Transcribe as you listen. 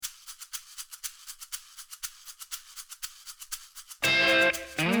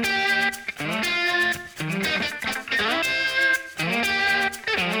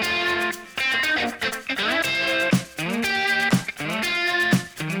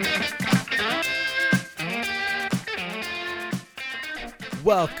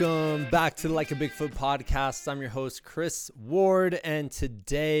Welcome back to the Like a Bigfoot podcast. I'm your host, Chris Ward, and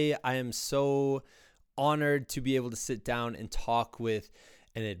today I am so honored to be able to sit down and talk with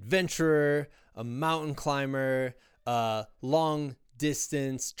an adventurer, a mountain climber, a long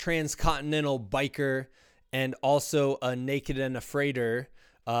distance transcontinental biker, and also a naked and afraider.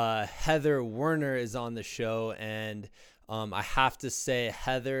 Heather Werner is on the show, and I have to say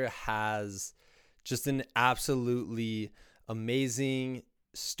Heather has just an absolutely amazing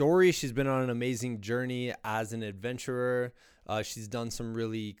story. She's been on an amazing journey as an adventurer. She's done some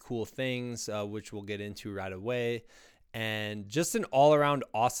really cool things, which we'll get into right away, and just an all-around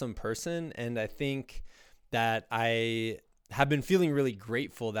awesome person. And I think that I have been feeling really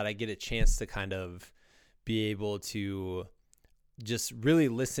grateful that I get a chance to kind of be able to just really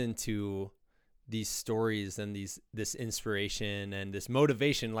listen to these stories and this inspiration and this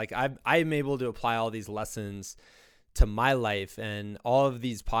motivation. Like I'm able to apply all these lessons to my life, and all of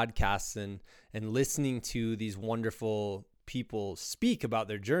these podcasts and listening to these wonderful people speak about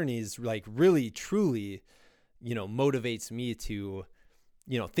their journeys, like really truly, motivates me to,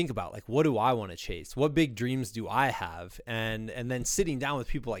 think about like, what do I want to chase? What big dreams do I have? And then sitting down with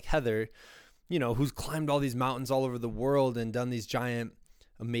people like Heather, who's climbed all these mountains all over the world and done these giant,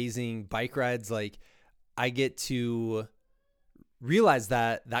 amazing bike rides. Like, I get to realize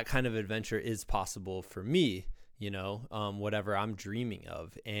that that kind of adventure is possible for me, whatever I'm dreaming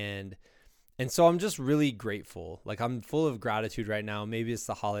of. And so I'm just really grateful. Like, I'm full of gratitude right now. Maybe it's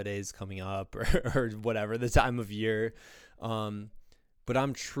the holidays coming up or whatever, the time of year. But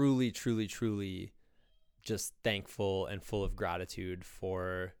I'm truly, truly, truly just thankful and full of gratitude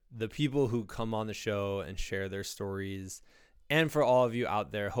for the people who come on the show and share their stories. And for all of you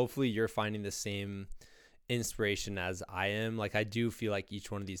out there, hopefully you're finding the same inspiration as I am. Like, I do feel like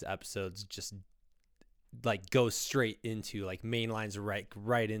each one of these episodes just like goes straight into like main lines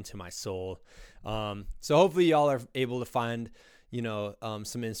right into my soul. So hopefully y'all are able to find,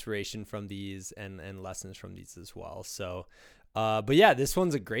 some inspiration from these and lessons from these as well. So, but yeah, this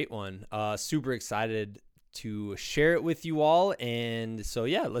one's a great one. Super excited to share it with you all. And so,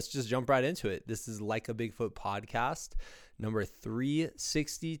 yeah, let's just jump right into it. This is Like a Bigfoot podcast, number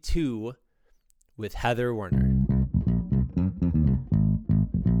 362 with Heather Werner.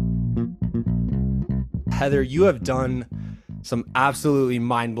 Heather, you have done some absolutely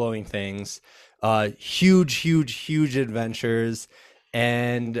mind-blowing things, huge adventures,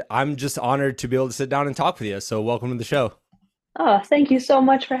 and I'm just honored to be able to sit down and talk with you. So welcome to the show. Oh, thank you so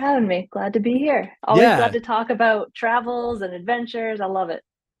much for having me. Glad to be here. Always Yeah. glad to talk about travels and adventures. I love it.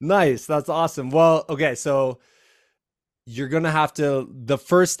 Nice. That's awesome. Well, okay, so you're going to have to, the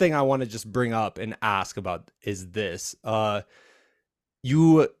first thing I want to just bring up and ask about is this.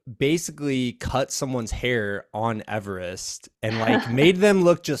 You basically cut someone's hair on Everest and like made them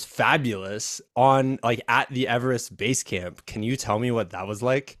look just fabulous on like at the Everest base camp. Can you tell me what that was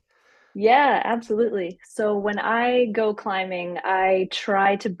like? Yeah, absolutely. So when I go climbing, I'm a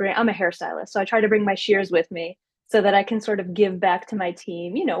hairstylist, so I try to bring my shears with me so that I can sort of give back to my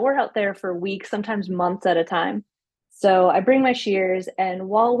team. We're out there for weeks, sometimes months at a time. So I bring my shears, and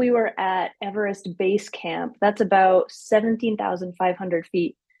while we were at Everest Base Camp, that's about 17,500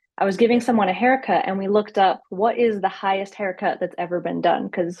 feet, I was giving someone a haircut, and we looked up what is the highest haircut that's ever been done,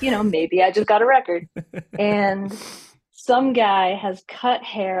 because, maybe I just got a record. And some guy has cut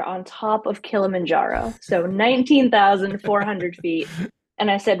hair on top of Kilimanjaro, so 19,400 feet. And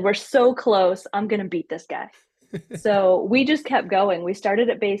I said, we're so close, I'm going to beat this guy. So we just kept going. We started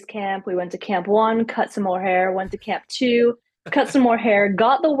at base camp. We went to camp 1, cut some more hair, went to camp 2, cut some more hair,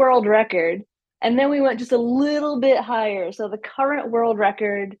 got the world record. And then we went just a little bit higher. So the current world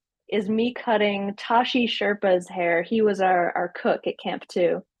record is me cutting Tashi Sherpa's hair. He was our cook at camp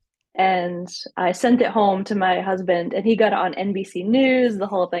 2. And I sent it home to my husband, and he got it on NBC News, the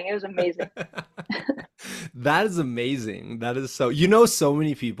whole thing. It was amazing. That is amazing. That is so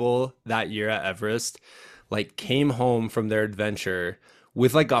many people that year at Everest like came home from their adventure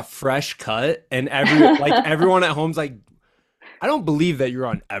with like a fresh cut, and everyone at home's like, I don't believe that you're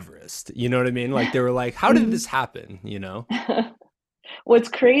on Everest. You know what I mean? Like, they were like, how did this happen? What's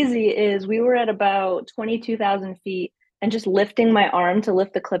crazy is we were at about 22,000 feet, and just lifting my arm to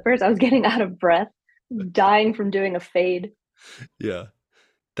lift the clippers, I was getting out of breath, dying from doing a fade. Yeah.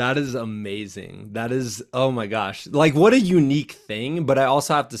 That is amazing. That is, oh my gosh. Like, what a unique thing. But I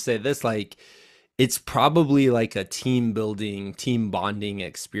also have to say this, like, it's probably like a team building, team bonding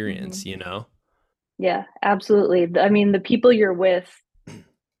experience, Yeah, absolutely. I mean, the people you're with,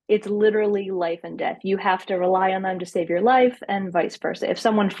 it's literally life and death. You have to rely on them to save your life, and vice versa. If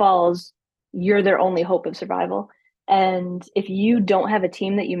someone falls, you're their only hope of survival. And if you don't have a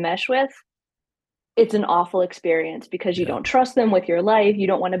team that you mesh with, it's an awful experience because you Yeah. don't trust them with your life. You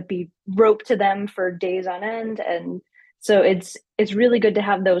don't want to be roped to them for days on end. And so it's really good to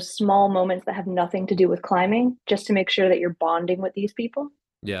have those small moments that have nothing to do with climbing, just to make sure that you're bonding with these people.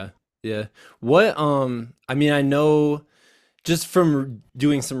 Yeah. Yeah. What, I mean, I know just from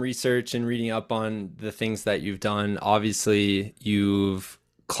doing some research and reading up on the things that you've done, obviously you've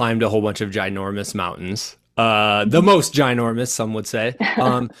climbed a whole bunch of ginormous mountains. The Mhm. most ginormous, some would say.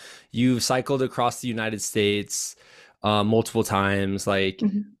 You've cycled across the United States, multiple times. Like,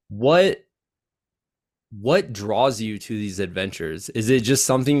 Mhm. what what draws you to these adventures? Is it just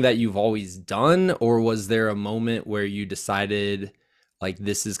something that you've always done, or was there a moment where you decided like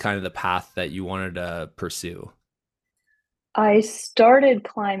this is kind of the path that you wanted to pursue? I started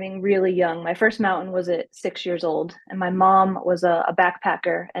climbing really young. My first mountain was at 6 years old, and my mom was a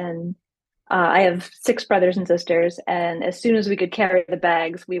backpacker. And I have six brothers and sisters. And as soon as we could carry the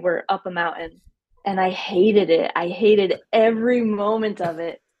bags, we were up a mountain. And I hated it. I hated every moment of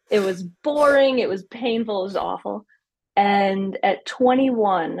it. It was boring. It was painful. It was awful. And at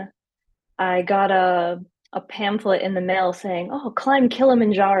 21, I got a pamphlet in the mail saying, "Oh, climb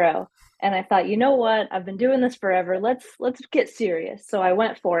Kilimanjaro." And I thought, you know what? I've been doing this forever. Let's get serious. So I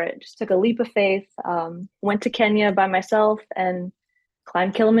went for it. Just took a leap of faith. Went to Kenya by myself and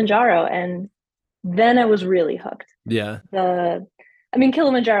climbed Kilimanjaro. And then I was really hooked. Yeah. The I mean,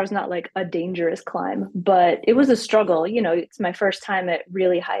 Kilimanjaro is not like a dangerous climb, but it was a struggle. It's my first time at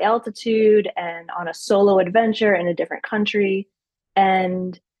really high altitude and on a solo adventure in a different country.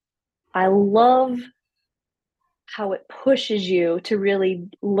 And I love how it pushes you to really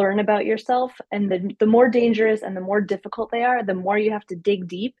learn about yourself. And the more dangerous and the more difficult they are, the more you have to dig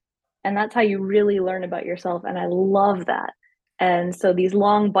deep. And that's how you really learn about yourself. And I love that. And so these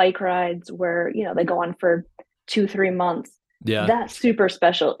long bike rides where, they go on for 2, 3 months, Yeah. that's super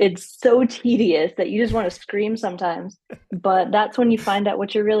special. It's so tedious that you just want to scream sometimes. But that's when you find out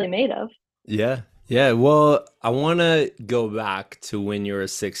what you're really made of. Yeah. Yeah. Well, I want to go back to when you were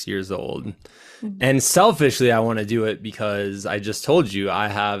 6 years old. Mhm. And selfishly, I want to do it because I just told you I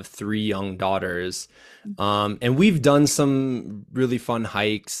have three young daughters. And we've done some really fun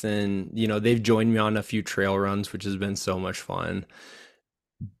hikes, and they've joined me on a few trail runs, which has been so much fun.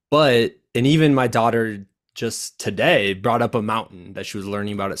 And even my daughter just today brought up a mountain that she was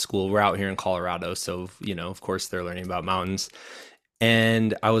learning about at school. We're out here in Colorado, so of course they're learning about mountains.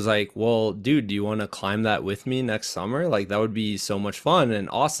 And I was like, well, dude, do you want to climb that with me next summer? Like, that would be so much fun and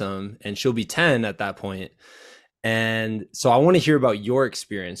awesome. And she'll be 10 at that point. And so I want to hear about your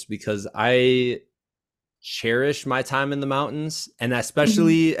experience because I cherish my time in the mountains. And Mhm.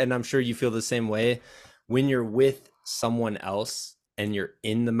 especially, and I'm sure you feel the same way, when you're with someone else and you're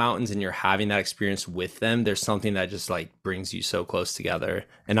in the mountains and you're having that experience with them, there's something that just like brings you so close together.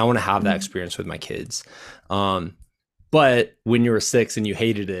 And I want to have that Mhm. experience with my kids. Um, but when you were six and you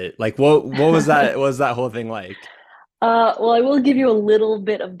hated it, like what was that? What was that whole thing like? Well, I will give you a little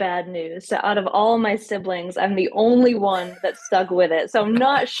bit of bad news. So, out of all my siblings, I'm the only one that stuck with it. So, I'm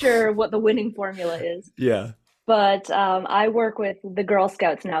not sure what the winning formula is. Yeah. But I work with the Girl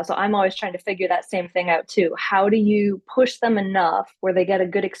Scouts now. So, I'm always trying to figure that same thing out too. How do you push them enough where they get a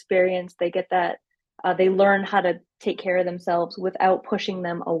good experience? They get that, they learn how to take care of themselves without pushing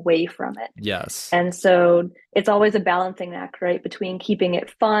them away from it. Yes. And so it's always a balancing act, right? Between keeping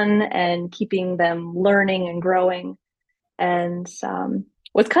it fun and keeping them learning and growing. And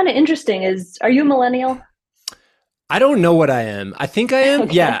what's kind of interesting is, are you a millennial? I don't know what I am. I think I am.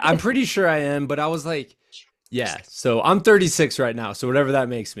 Yeah, I'm Okay. pretty sure I am, but I was like, yeah. So I'm 36 right now. So whatever that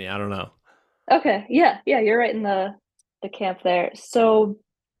makes me, I don't know. Okay. Yeah. Yeah. You're right in the camp there. So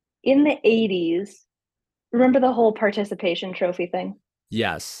in the 80s, remember the whole participation trophy thing?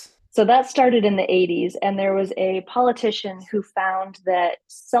 Yes. So that started in the 80s, and there was a politician who found that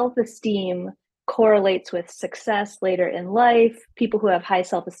self esteem correlates with success later in life. People who have high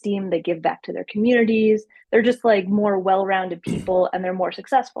self esteem, they give back to their communities. They're just like more well rounded people and they're more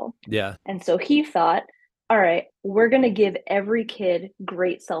successful. Yeah. And so he thought, all right, we're going to give every kid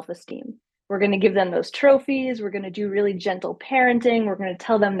great self esteem. We're going to give them those trophies. We're going to do really gentle parenting. We're going to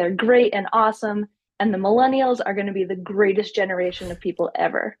tell them they're great and awesome. And the millennials are going to be the greatest generation of people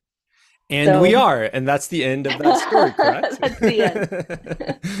ever. And we So are. And that's the end of that story, correct? that's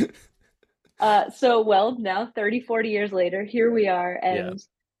the end. So well, now 30, 40 years later, here we are, Yeah. and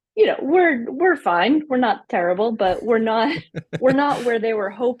we're fine. We're not terrible, but we're not where they were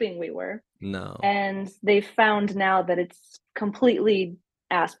hoping we were. No. And they've found now that it's completely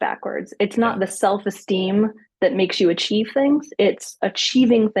ass backwards. It's not Yeah. the self-esteem that makes you achieve things. It's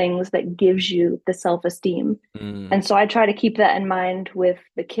achieving things that gives you the self-esteem. Mm, And so I try to keep that in mind with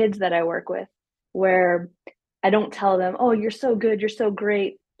the kids that I work with, where I don't tell them, oh, you're so good, you're so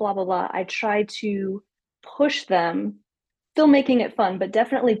great, blah, blah, blah. I try to push them, still making it fun, but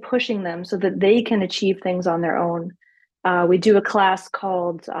definitely pushing them so that they can achieve things on their own. We do a class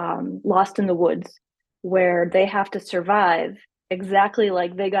called Lost in the Woods, where they have to survive exactly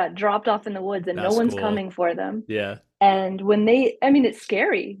like they got dropped off in the woods and no that's one's cool. coming for them. Yeah. And when I mean, it's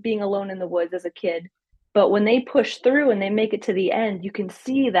scary being alone in the woods as a kid, but when they push through and they make it to the end, you can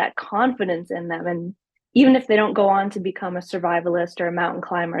see that confidence in them. And even if they don't go on to become a survivalist or a mountain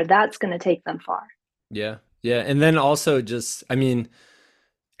climber, that's going to take them far. Yeah. Yeah. And then also just, I mean,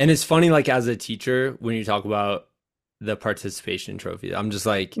 and it's funny, like as a teacher, when you talk about the participation trophy, I'm just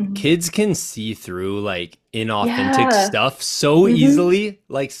like, Mm-hmm. kids can see through like inauthentic Yeah. stuff so Mm-hmm. easily,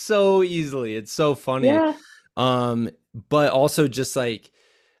 like so easily. It's so funny. Yeah. Um, but also just like,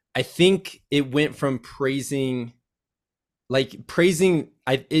 I think it went from praising, like praising,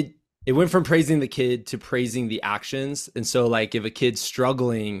 it went from praising the kid to praising the actions. And so like if a kid's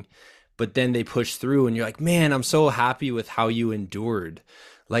struggling, but then they push through and you're like, man, I'm so happy with how you endured.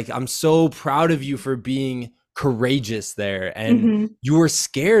 Like, I'm so proud of you for being courageous there. And Mm-hmm. you were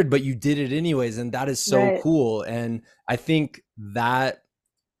scared, but you did it anyways. And that is so Right. cool. And I think that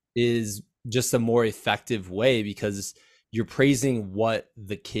is just a more effective way because you're praising what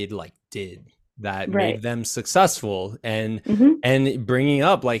the kid like did that made Right. them successful, Mm-hmm. and bringing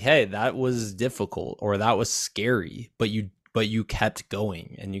up like, hey, that was difficult or that was scary, but you kept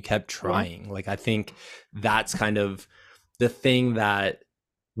going and you kept Yeah. trying. Like, I think that's kind of the thing that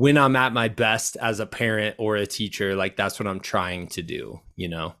when I'm at my best as a parent or a teacher, like that's what I'm trying to do, you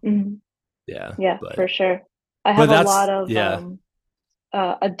know? Mm-hmm. Yeah. Yeah, But for sure. I but have a lot that's of yeah.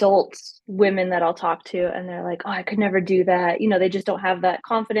 adults, women that I'll talk to, and they're like, "Oh, I could never do that." You know, they just don't have that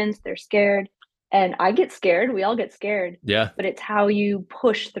confidence. They're scared, and I get scared. We all get scared, Yeah. but it's how you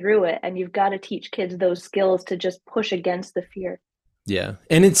push through it, and you've got to teach kids those skills to just push against the fear. Yeah.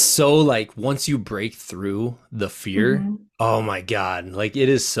 And it's so like once you break through the fear, Hmm. oh my God, like it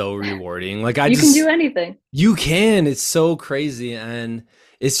is so rewarding. Like You can do anything. you can, it's so crazy. And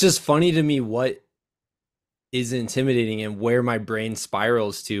it's just funny to me what is intimidating and where my brain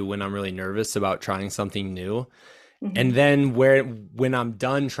spirals to when I'm really nervous about trying something new. And Hmm. then when I'm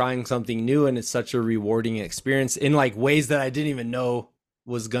done trying something new and it's such a rewarding experience in like ways that I didn't even know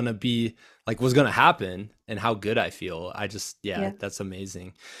was gonna be like was gonna happen, and how good I feel. I just, yeah, Yeah. that's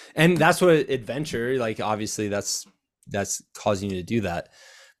amazing. And that's what adventure, like obviously that's causing you to do that.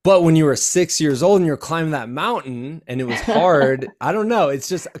 But when you were 6 years old and you're climbing that mountain and it was hard, I don't know. It's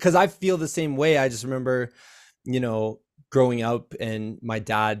just because I feel the same way. I just remember, you know, growing up and my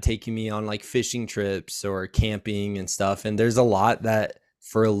dad taking me on like fishing trips or camping and stuff. And there's a lot that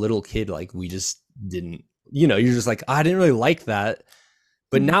for a little kid, like we just didn't, you know, you're just like, I didn't really like that.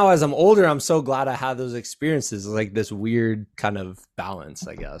 But Mhm. now as I'm older, I'm so glad I had those experiences, like this weird kind of balance,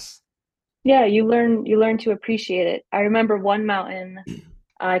 I guess. Yeah, you learn to appreciate it. I remember one mountain,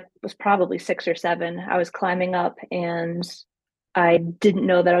 I was probably 6 or 7. I was climbing up and I didn't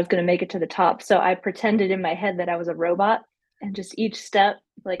know that I was going to make it to the top. So I pretended in my head that I was a robot and just each step,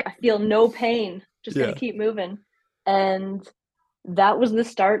 like, I feel no pain, just going Yeah. to keep moving. And that was the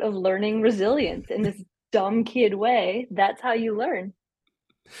start of learning resilience in this dumb kid way. That's how you learn.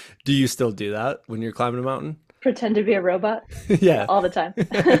 Do you still do that when you're climbing a mountain? Pretend to be a robot. Yeah, Yeah. all the time.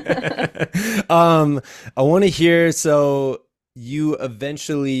 um, I want to hear. So you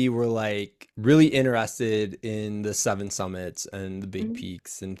eventually were like really interested in the seven summits and the big Mhm,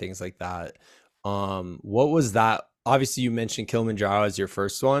 peaks and things like that. What was that? Obviously, you mentioned Kilimanjaro as your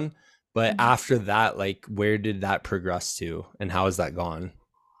first one, but mhm. after that, like, where did that progress to, and how has that gone?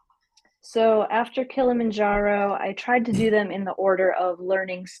 So after Kilimanjaro, I tried to do them in the order of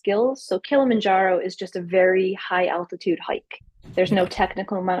learning skills. So Kilimanjaro is just a very high altitude hike. There's no Yeah.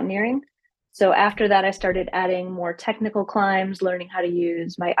 technical mountaineering. So after that, I started adding more technical climbs, learning how to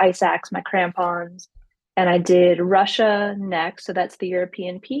use my ice axe, my crampons. And I did Russia next. So that's the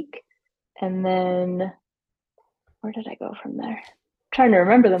European peak. And then where did I go from there? I'm trying to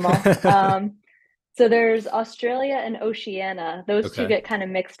remember them all. So there's Australia and Oceania. Those two Okay. get kind of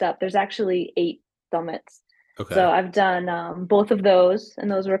mixed up. There's actually 8 summits. Okay. So I've done both of those, and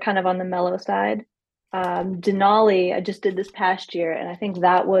those were kind of on the mellow side. Denali, I just did this past year, and I think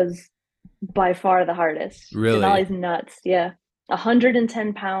that was by far the hardest. Really? Denali's nuts. Yeah.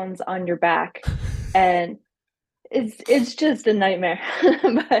 110 pounds on your back. And it's just a nightmare.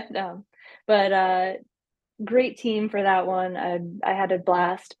 But great team for that one. I had a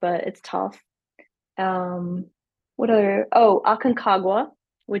blast, but it's tough. Um, what other? Oh, Aconcagua,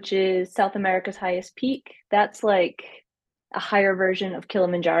 which is South America's highest peak. That's like a higher version of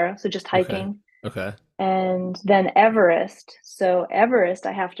Kilimanjaro, so just Okay. hiking. Okay. And then Everest. So Everest,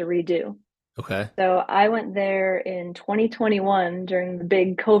 I have to redo. Okay. So I went there in 2021 during the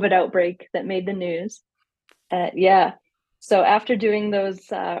big COVID outbreak that made the news. Yeah. So after doing those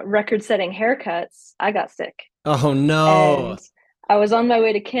record-setting haircuts, I got sick. Oh no. And I was on my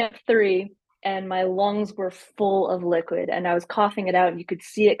way to Camp 3 and my lungs were full of liquid and I was coughing it out and you could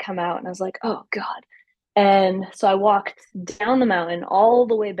see it come out and I was like, "Oh God." And so I walked down the mountain all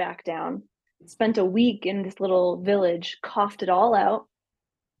the way back down, spent a week in this little village, coughed it all out.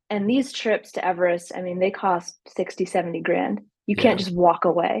 And these trips to Everest, I mean, they cost 60, 70 grand. You can't Yeah. just walk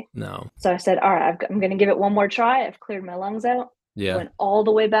away. No. So I said, all right, I'm going to give it one more try. I've cleared my lungs out, Yeah. went all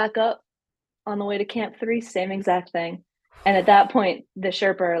the way back up on the way to Camp 3, same exact thing. And at that point, the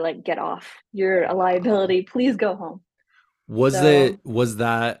Sherpa are like, get off. You're a Wow. liability. Please go home. Was So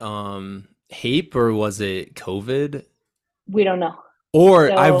that HAPE or was it COVID? we don't know. Or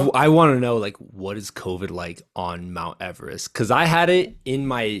So, I want to know like what is COVID like on Mount Everest? Because I had it in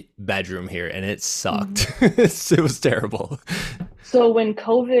my bedroom here and it mhm. sucked. It was terrible. So when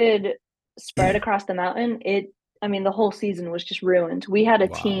COVID spread across the mountain, I mean, the whole season was just ruined. We had a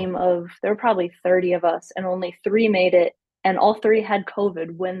Wow. team of, there were probably 30 of us, and only three made it. And all three had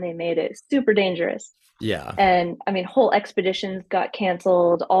COVID when they made it. Super dangerous. Yeah. And I mean, whole expeditions got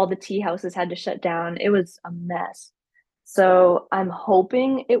canceled. All the tea houses had to shut down. It was a mess. So I'm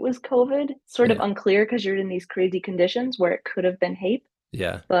hoping it was COVID. Sort of Yeah. unclear because you're in these crazy conditions where it could have been HAPE.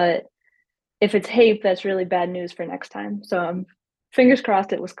 Yeah. But if it's HAPE, that's really bad news for next time. So I'm fingers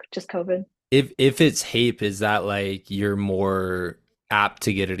crossed it was just COVID. If it's HAPE, is that like you're more apt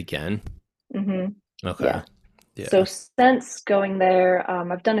to get it again? Hmm. Okay. Yeah. So Yeah. since going there,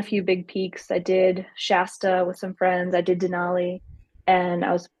 I've done a few big peaks. I did Shasta with some friends. I did Denali, and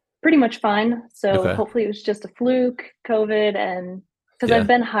I was pretty much fine. So Okay. hopefully it was just a fluke, COVID, and because I've Yeah.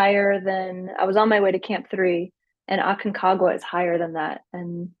 been higher than I was on my way to Camp 3, and Aconcagua is higher than that,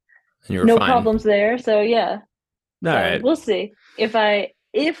 and And you were no fine. problems there. So yeah. All So right. we'll see.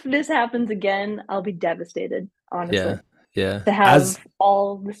 If this happens again, I'll be devastated, honestly. Yeah. Yeah. To have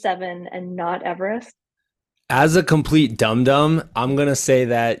all the seven and not Everest. As a complete dum dum, I'm gonna say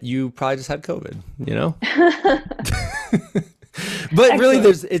that you probably just had COVID, you know? But really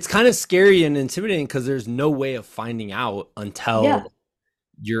Excellent. it's kind of scary and intimidating because there's no way of finding out Yeah, until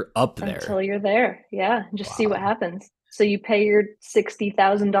you're up there. until you're there. Yeah, just see what Wow. happens. So you pay your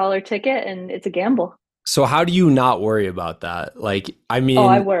 $60,000 ticket and it's a gamble. So how do you not worry about that? Like, I Oh, I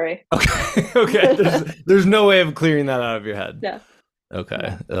mean, worry. okay, okay. There's no way of clearing that out of your head. No,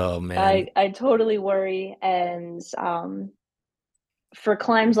 Okay. no. Oh man. I totally worry, and for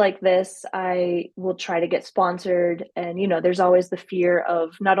climbs like this, I will try to get sponsored. And, there's always the fear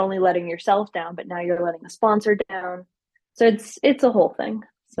of not only letting yourself down, but now you're letting a sponsor down. So it's a whole thing.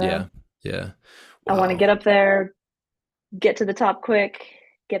 Yeah. So Yeah. I want to Wow. get up there, get to the top quick,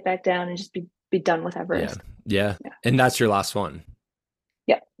 get back down, and just be done with Yeah. Everest. Yeah. Yeah. And that's your last one.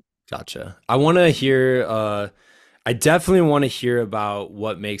 Yep. Gotcha. I want to hear I definitely want to hear about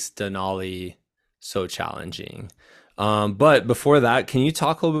what makes Denali so challenging. But before that, can you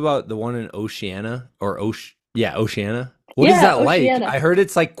talk a little bit about the one in Oceania or yeah, Oceania? What is Yeah, that like? Oceania. I heard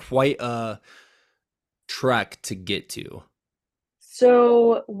it's like quite a trek to get to.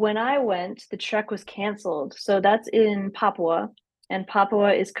 So when I went, the trek was canceled. So that's in Papua, and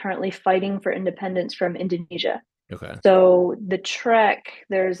Papua is currently fighting for independence from Indonesia. Okay. So the trek,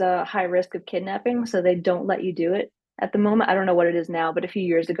 there's a high risk of kidnapping, so they don't let you do it at the moment. I don't know what it is now, but a few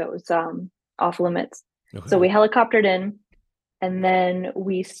years ago it was off limits. So Okay. we helicoptered in, and then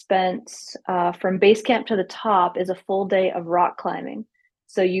we spent from base camp to the top is a full day of rock climbing.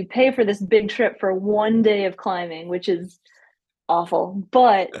 So you pay for this big trip for one day of climbing, which is awful,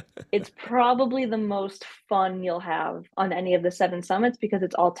 but it's probably the most fun you'll have on any of the seven summits because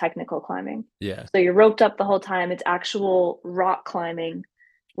it's all technical climbing. Yeah. So you're roped up the whole time. It's actual rock climbing,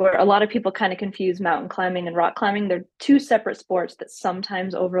 where a lot of people kind of confuse mountain climbing and rock climbing. They're two separate sports that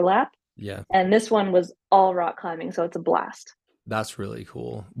sometimes overlap. Yeah. And this one was all rock climbing, so it's a blast. That's really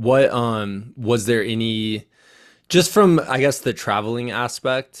cool. What was there any just from I guess the traveling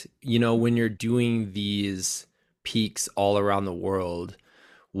aspect, when you're doing these peaks all around the world,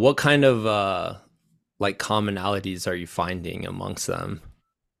 what kind of like commonalities are you finding amongst them?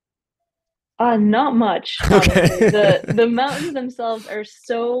 Not much, honestly. Okay. The mountains themselves are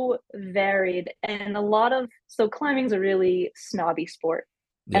so varied, and so climbing's a really snobby sport.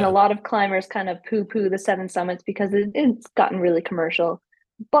 And a Yeah. lot of climbers kind of poo-poo the seven summits because it's gotten really commercial.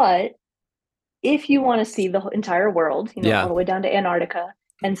 But if you want to see the entire world, all Yeah. the way down to Antarctica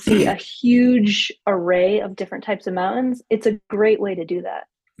and see a huge array of different types of mountains, it's a great way to do that.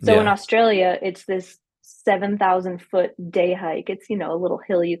 So in Yeah. Australia, it's this 7,000-foot day hike. It's, a little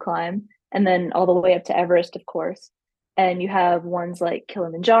hill you climb, and then all the way up to Everest, of course. And you have ones like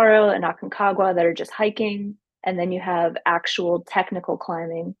Kilimanjaro and Aconcagua that are just hiking. And then you have actual technical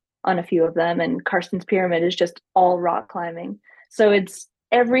climbing on a few of them. And Karsten's Pyramid is just all rock climbing. So it's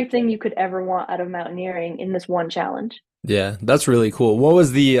everything you could ever want out of mountaineering in this one challenge. Yeah. That's really cool. What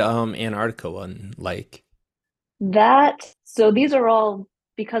was the Antarctica one like? So these are all,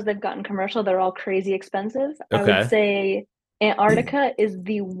 because they've gotten commercial, they're all crazy expensive. I would Okay. say Antarctica is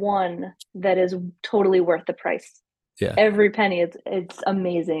the one that is totally worth the price. Yeah. Every penny, it's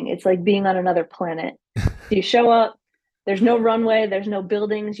amazing. It's like being on another planet. You show up, there's no runway, there's no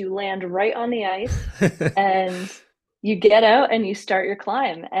buildings, you land right on the ice, and you get out and you start your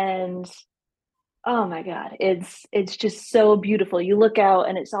climb. And oh my God, it's just so beautiful. You look out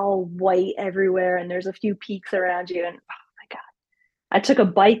and it's all white everywhere, and there's a few peaks around you. And oh my God, I took a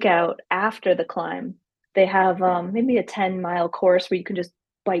bike out after the climb. They have maybe a 10-mile course where you can just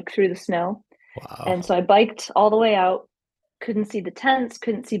bike through the snow. Wow. And so I biked all the way out, couldn't see the tents,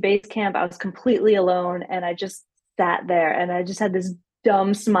 couldn't see base camp. I was completely alone, and I just sat there and I just had this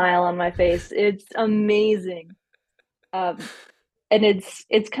dumb smile on my face. It's amazing. Um, and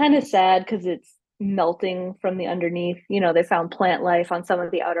it's kind of sad because it's melting from the underneath. They found plant life on some of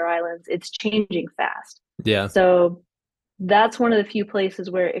the outer islands. It's changing fast. Yeah. So that's one of the few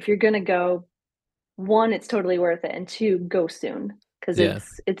places where if you're gonna go, one, it's totally worth it, and two, go soon because Yeah.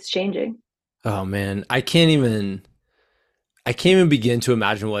 it's changing. Oh man, I can't even begin to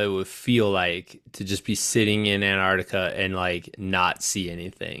imagine what it would feel like to just be sitting in Antarctica and like not see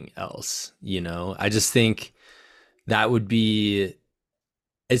anything else, you know? I just think that would be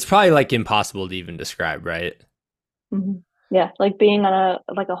it's probably like impossible to even describe, right? Hmm. Yeah, like being on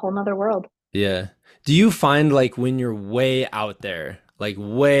a whole nother world. Yeah. Do you find like when you're way out there, like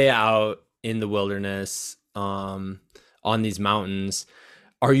way out in the wilderness, on these mountains,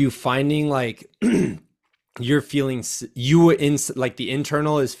 are you finding like you're feeling you in like the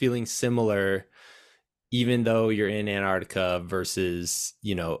internal is feeling similar even though you're in Antarctica versus,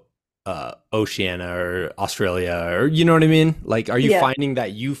 Oceania or Australia or you know what I mean? Like are you Yeah. finding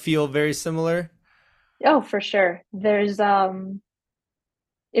that you feel very similar? Oh, for sure.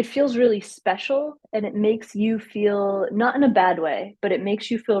 It feels really special, and it makes you feel, not in a bad way, but it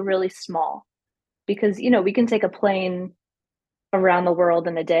makes you feel really small because, we can take a plane around the world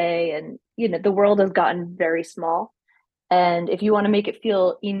in a day, and, the world has gotten very small. And if you want to make it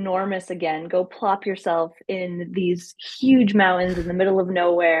feel enormous again, go plop yourself in these huge mountains in the middle of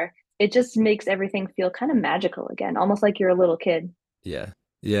nowhere. It just makes everything feel kind of magical again, almost like you're a little kid. Yeah.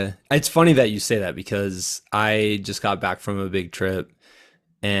 Yeah. It's funny that you say that because I just got back from a big trip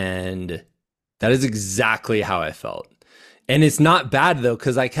and that is exactly how I felt. And it's not bad though,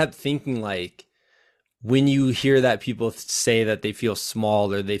 because I kept thinking like when you hear that people say that they feel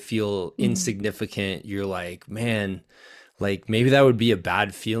small or they feel Mhm. insignificant, you're like, man, like maybe that would be a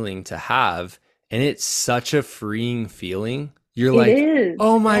bad feeling to have. And it's such a freeing feeling. You're It like, is.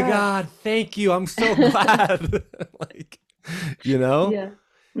 oh my Yeah. God, thank you. I'm so glad. like, you know? Yeah.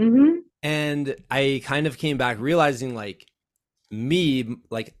 Mhm. And I kind of came back realizing like me,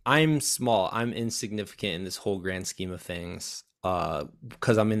 like I'm small, I'm insignificant in this whole grand scheme of things,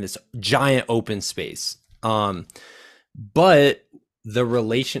 because I'm in this giant open space. But the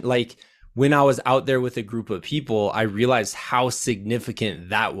relation, like when I was out there with a group of people, I realized how significant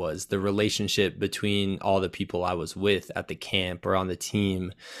that was, the relationship between all the people I was with at the camp or on the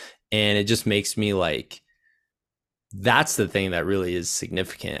team. And it just makes me like, that's the thing that really is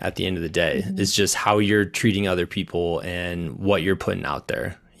significant at the end of the day Mhm. is just how you're treating other people and what you're putting out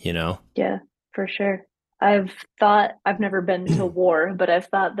there, you know? Yeah, for sure. I've never been to war, but I've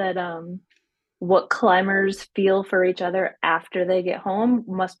thought that what climbers feel for each other after they get home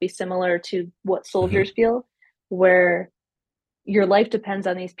must be similar to what Mhm. soldiers feel, where your life depends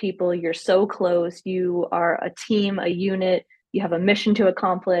on these people. You're so close. You are a team, a unit. You have a mission to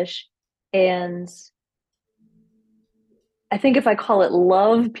accomplish. And I think if I call it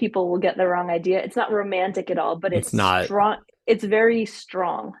love, people will get the wrong idea. It's not romantic at all, but It's it's not, strong. It's very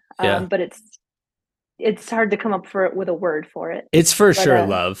strong. yeah. But it's hard to come up for it with a word for it. It's for But sure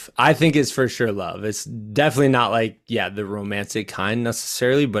love. I think it's for sure love. It's definitely not like, yeah, the romantic kind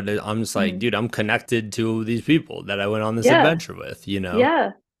necessarily, but I'm just like, mhm. dude, I'm connected to these people that I went on this Yeah, adventure with, you know?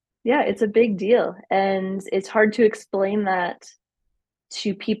 yeah, yeah. It's a big deal, and it's hard to explain that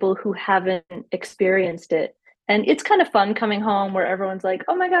to people who haven't experienced it. And it's kind of fun coming home where everyone's like,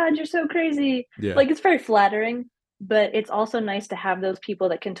 "Oh my God, you're so crazy." Yeah. Like it's very flattering, but it's also nice to have those people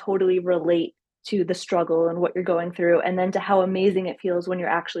that can totally relate to the struggle and what you're going through, and then to how amazing it feels when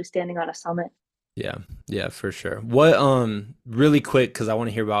you're actually standing on a summit. Yeah. Yeah, for sure. What really quick, because I want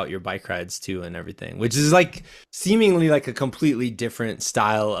to hear about your bike rides too and everything, which is like seemingly like a completely different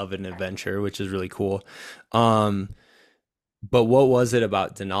style of an adventure, which is really cool. Um, but what was it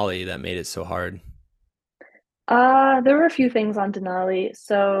about Denali that made it so hard? There were a few things on Denali.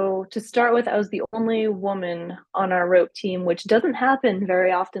 So to start with, I was the only woman on our rope team, which doesn't happen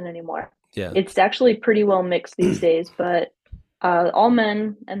very often anymore. Yeah. It's actually pretty well mixed these days, but all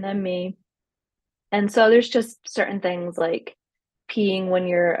men and then me. And so there's just certain things like peeing when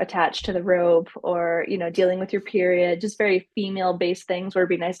you're attached to the rope or, dealing with your period, just very female based things where it'd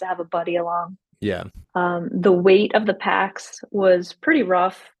be nice to have a buddy along. Yeah. The weight of the packs was pretty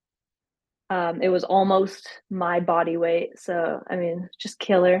rough. It was almost my body weight. So, I mean, just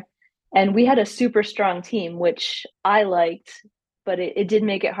killer. And we had a super strong team, which I liked, but it did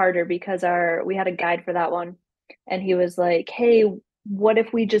make it harder because we had a guide for that one. And he was like, "Hey, what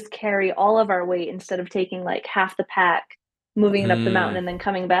if we just carry all of our weight instead of taking like half the pack, moving it up the mountain Mm, and then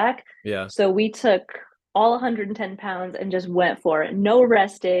coming back?" yeah. So we took all 110 pounds and just went for it. No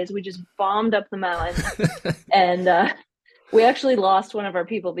rest days. We just bombed up the mountain. And we actually lost one of our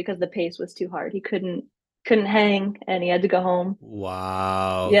people because the pace was too hard. He couldn't hang and he had to go home.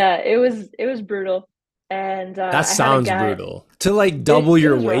 Wow. Yeah, it was brutal. And That I had a sounds guy. brutal. To like It double it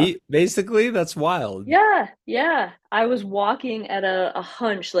your was rough. weight, basically, that's wild. Yeah, yeah. I was walking at a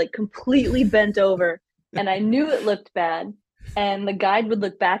hunch, like completely bent over, and I knew it looked bad. And the guide would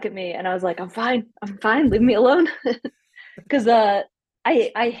look back at me, and I was like, I'm fine, leave me alone." Because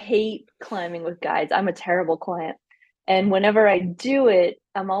I hate climbing with guides. I'm a terrible client. And whenever I do it,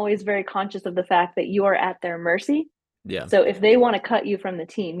 I'm always very conscious of the fact that you are at their mercy. Yeah. So if they want to cut you from the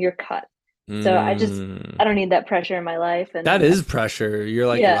team, you're cut. So Mm. I don't need that pressure in my life. That And is pressure. You're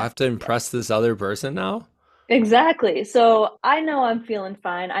like, I yeah, have to impress this other person now. exactly. So I know I'm feeling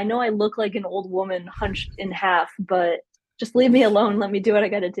fine. I know I look like an old woman hunched in half, but just leave me alone. Let me do what I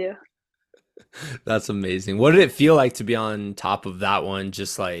got to do. That's amazing. What did it feel like to be on top of that one?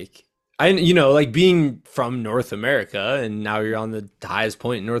 Just like, like being from North America and now you're on the highest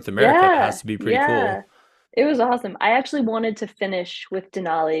point in North America. It has Yeah, to be pretty yeah. cool. It was awesome. I actually wanted to finish with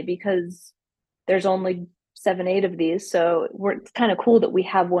Denali because there's only 7, 8 of these, so it's kind of cool that we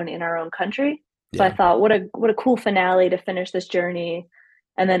have one in our own country. So I Yeah. thought, what a cool finale to finish this journey.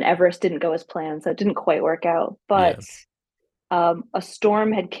 And then Everest didn't go as planned, so it didn't quite work out. Yeah. But a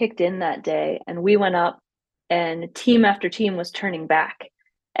storm had kicked in that day, and we went up, and team after team was turning back.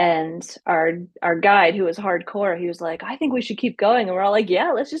 And our guide, who was hardcore, he was like, "I think we should keep going," and we're all like,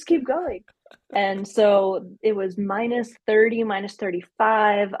 "Yeah, let's just keep going." And so it was -30,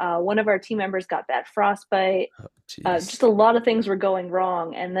 -35. One of our team members got bad frostbite. Just Jeez. a lot of things were going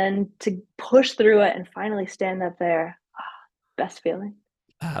wrong, and then to push through it and finally stand up there, best feeling.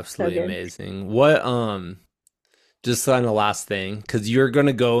 So Absolutely good. amazing. Just on the last thing, because you're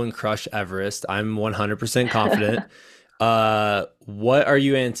gonna go and crush Everest. I'm 100% confident. What are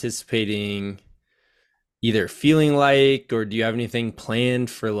you anticipating either feeling like, or do you have anything planned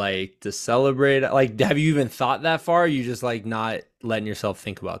for like to celebrate? Like, have you even thought that far? Or you just like not letting yourself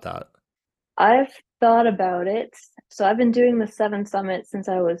think about that? I've thought about it. So I've been doing the Seven Summit since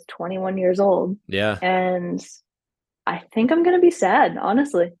I was 21 years old, Yeah. and I think I'm gonna be sad,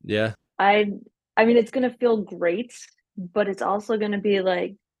 honestly. Yeah. I I mean, it's gonna feel great, but it's also gonna be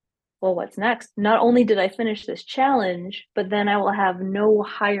like, well, what's next? Not only did I finish this challenge, but then I will have no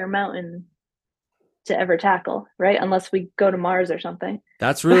higher mountain to ever tackle, right? Unless we go to Mars or something.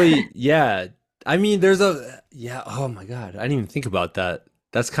 That's really, yeah. I mean, yeah. Oh my God. I didn't even think about that.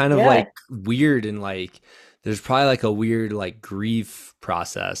 That's kind of like Yeah, weird and like, there's probably like a weird like grief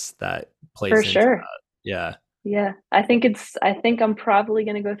process that for plays into sure. that. Yeah. Yeah. I think I'm probably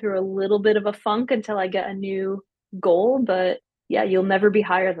gonna go through a little bit of a funk until I get a new goal, but yeah, you'll never be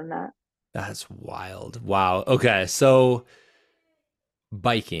higher than that. That's wild. Wow. Okay. So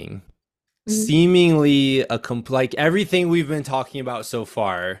biking, Mhm. seemingly like everything we've been talking about so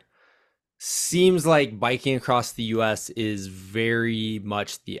far seems like biking across the US is very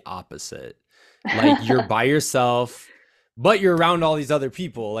much the opposite. Like you're by yourself, but you're around all these other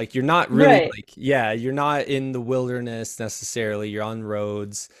people. Like you're not really Right. like, yeah, you're not in the wilderness necessarily. You're on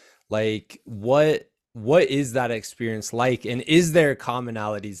roads. Like what is that experience like? And is there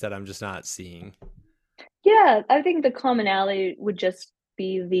commonalities that I'm just not seeing? Yeah, I think the commonality would just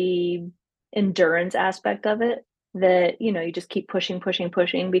be the endurance aspect of it. that, you just keep pushing, pushing,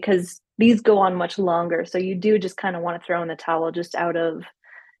 pushing because these go on much longer. So you do just kind of want to throw in the towel just out of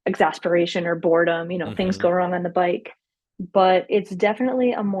exasperation or boredom. Things Mm-hmm. go wrong on the bike, but it's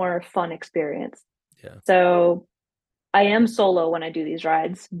definitely a more fun experience. Yeah. So I am solo when I do these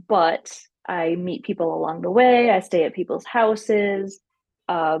rides, but I meet people along the way. I stay at people's houses.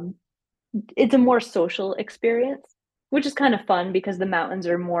 Um, it's a more social experience, which is kind of fun because the mountains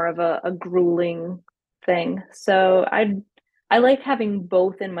are more of a grueling thing. So I like having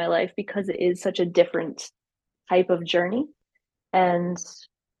both in my life because it is such a different type of journey. And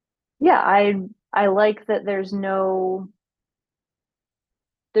yeah, I like that there's no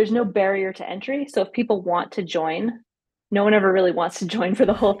barrier to entry. So if people want to join, no one ever really wants to join for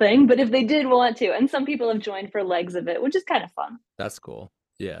the whole thing, but if they did want to, and some people have joined for legs of it, which is kind of fun. That's cool.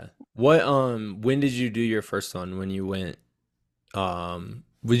 Yeah. What when did you do your first one when you went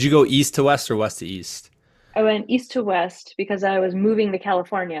would you go east to west or west to east? I went east to west because I was moving to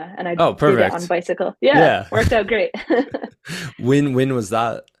California and I Oh, did it on perfect. bicycle. Yeah, Yeah. worked out great. When was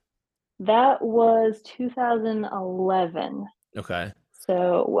that? That was 2011. Okay.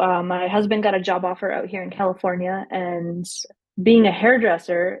 So my husband got a job offer out here in California, and being a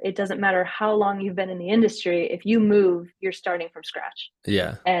hairdresser, it doesn't matter how long you've been in the industry. If you move, you're starting from scratch.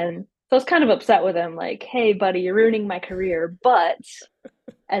 Yeah. And so I was kind of upset with him, like, "Hey, buddy, you're ruining my career, but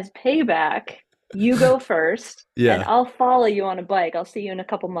as payback, you go first, and Yeah. I'll follow you on a bike. I'll see you in a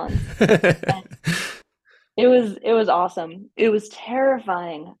couple months." And it was awesome. It was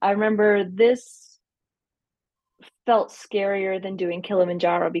terrifying. I remember this felt scarier than doing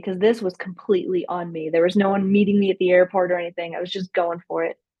Kilimanjaro because this was completely on me. There was no one meeting me at the airport or anything. I was just going for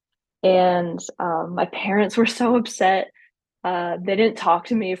it. And my parents were so upset. They didn't talk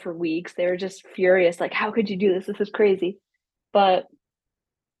to me for weeks. They were just furious, like, "How could you do this? This is crazy." But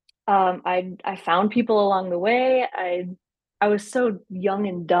I found people along the way. I was so young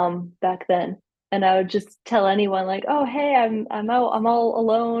and dumb back then, and I would just tell anyone like, "Oh, hey, I'm out. I'm all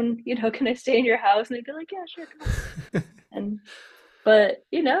alone. Can I stay in your house?" And they'd be like, "Yeah, sure, come on." And but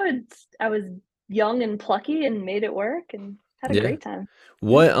I was young and plucky and made it work and had a Yeah. great time. Yeah.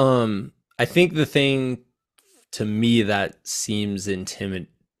 What I think the thing to me that seems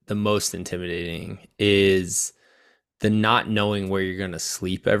the most intimidating is the not knowing where you're going to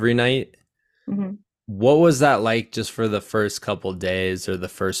sleep every night. Hmm. What was that like just for the first couple days or the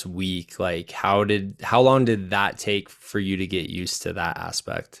first week? Like how long did that take for you to get used to that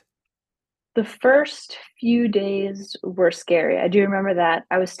aspect? The first few days were scary. I do remember that.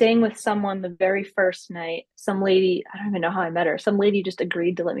 I was staying with someone the very first night. Some lady, I don't even know how I met her. Some lady just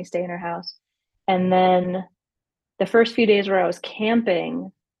agreed to let me stay in her house. And then the first few days where I was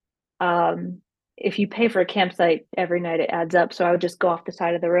camping, um, if you pay for a campsite every night, it adds up. So I would just go off the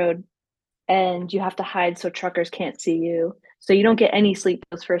side of the road, and you have to hide so truckers can't see you. So you don't get any sleep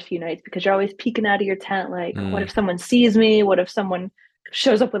those first few nights because you're always peeking out of your tent like, what Mm. if someone sees me? What if someone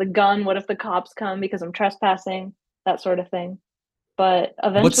shows up with a gun? What if the cops come because I'm trespassing? That sort of thing. But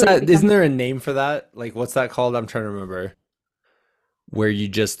What's eventually it that? Isn't becomes there a name for that? Like what's that called? I'm trying to remember. Where you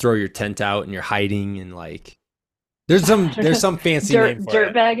just throw your tent out and you're hiding and like there's I some don't there's know, some fancy name for dirt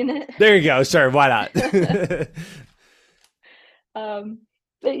it. bagging it. There you go. Sure, why not? um,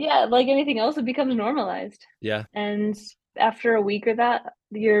 but yeah, like anything else, it becomes normalized. Yeah. And after a week or that,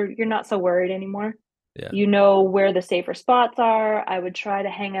 you're not so worried anymore. Yeah. You know where the safer spots are. I would try to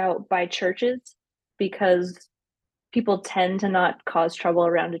hang out by churches because people tend to not cause trouble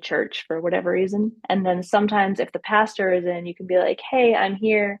around a church for whatever reason. And then sometimes if the pastor is in, you can be like, "Hey, I'm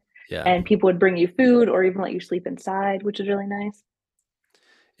here." Yeah. And people would bring you food or even let you sleep inside, which is really nice.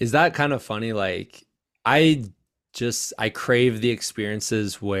 Is that kind of funny? Like, I I crave the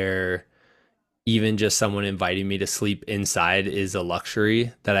experiences where even just someone inviting me to sleep inside is a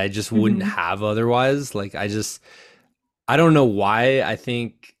luxury that I just wouldn't Hmm. have otherwise. I don't know why. I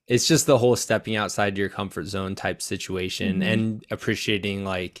think it's just the whole stepping outside your comfort zone type situation Hmm. and appreciating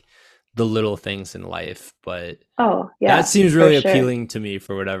like the little things in life. But Oh, that yeah, seems for really sure. appealing to me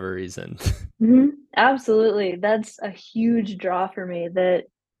for whatever reason. Absolutely. That's a huge draw for me that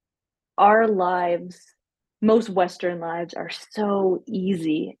our lives, most Western lives, are so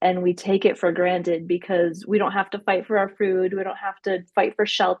easy and we take it for granted because we don't have to fight for our food. We don't have to fight for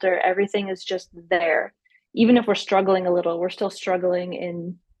shelter. Everything is just there. Even if we're struggling a little, we're still struggling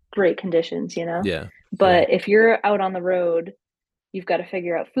in great conditions. Yeah. Yeah. But if you're out on the road, you've got to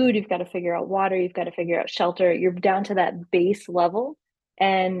figure out food, you've got to figure out water, you've got to figure out shelter. You're down to that base level.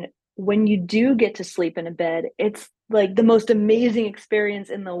 And when you do get to sleep in a bed, it's like the most amazing experience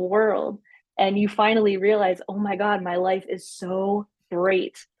in the world. And you finally realize, oh my God, my life is so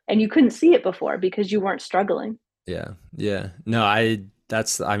great. And you couldn't see it before because you weren't struggling. Yeah. Yeah. No, I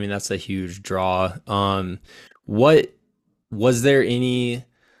mean, that's a huge draw. What was there any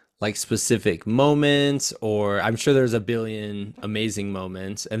like specific moments, or I'm sure there's a billion amazing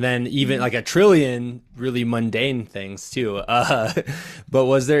moments and then even Mhm. like a trillion really mundane things too. But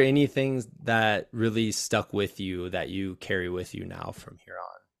was there anything that really stuck with you that you carry with you now from here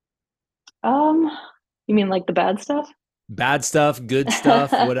on? Um, you mean like the bad stuff? Bad stuff, good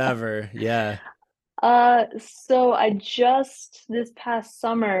stuff, whatever. Yeah. So I just this past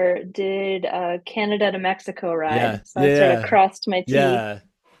summer did a Canada to Mexico ride. Yeah. So I sort of Yeah. crossed my T. Yeah.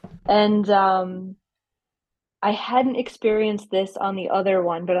 And I hadn't experienced this on the other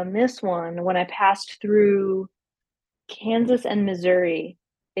one, but on this one, when I passed through Kansas and Missouri,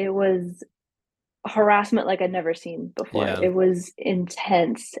 it was harassment like I'd never seen before. Yeah. It was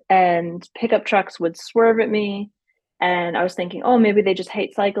intense, and pickup trucks would swerve at me. And I was thinking, oh, maybe they just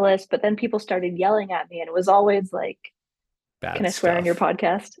hate cyclists. But then people started yelling at me, and it was always like, can Bad I swear on your stuff.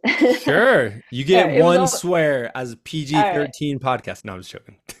 podcast? Sure. You All get right, it was one all swear as a PG all right. 13 podcast. No, I'm just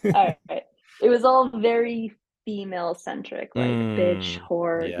joking. All right. It was all very female centric, like bitch,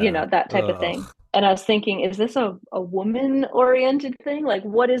 whore, Yeah. that type of thing. Ugh. And I was thinking, is this a woman oriented thing? Like,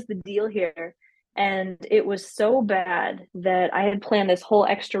 what is the deal here? And it was so bad that I had planned this whole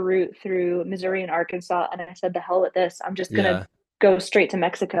extra route through Missouri and Arkansas. And I said, the hell with this. I'm just going to Yeah. go straight to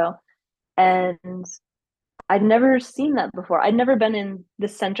Mexico. And I'd never seen that before. I'd never been in the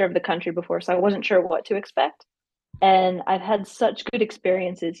center of the country before. So I wasn't sure what to expect. And I've had such good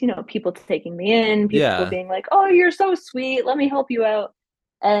experiences, people taking me in, people Yeah. being like, oh, you're so sweet, let me help you out.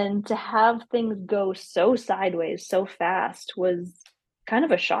 And to have things go so sideways so fast was kind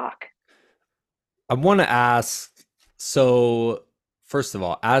of a shock. I want to ask, so first of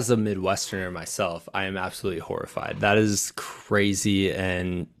all, as a Midwesterner myself, I am absolutely horrified. That is crazy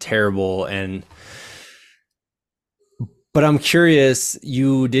and terrible. But I'm curious,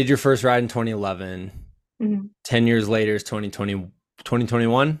 you did your first ride in 2011. Mhm. 10 years later is 2020,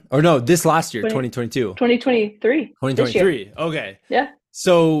 2021? Or no, this last year, 20, 2022. 2023, this year. 2023. Okay. Yeah.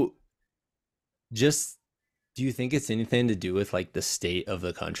 So just do you think it's anything to do with like the state of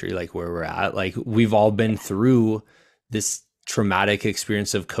the country, like where we're at? Like we've all been through this traumatic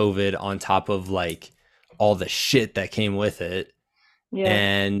experience of COVID on top of like all the shit that came with it. Yeah.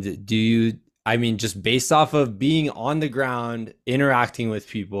 And I mean, just based off of being on the ground, interacting with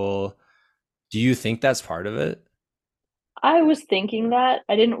people, do you think that's part of it? I was thinking that.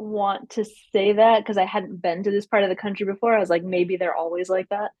 I didn't want to say that because I hadn't been to this part of the country before. I was like, maybe they're always like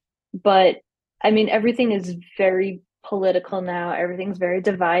that. But I mean, everything is very political now. Everything's very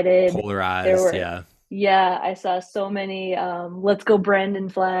divided. There Polarized, were, yeah. yeah, I saw so many let's go Brandon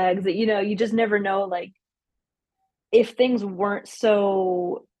flags that, you just never know, like, if things weren't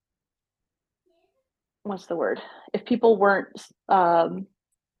so, what's the word? If people weren't so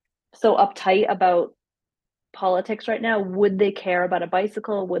uptight about politics right now, would they care about a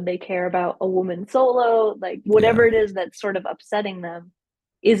bicycle? Would they care about a woman solo? Like, Yeah. whatever it is that's sort of upsetting them,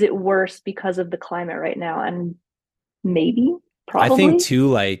 is it worse because of the climate right now? And maybe, I think probably. too,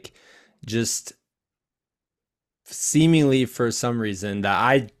 like just seemingly for some reason that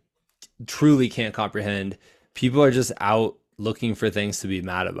I truly can't comprehend, people are just out looking for things to be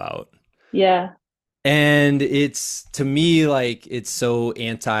mad about. Yeah. And it's to me like it's so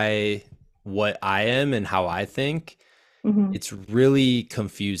anti what I am and how I think. Hmm. It's really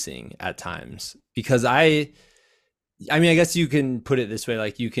confusing at times because I mean, I guess you can put it this way,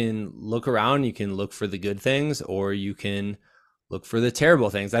 like you can look around, you can look for the good things or you can look for the terrible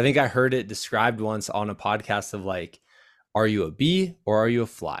things. I think I heard it described once on a podcast of like, are you a bee or are you a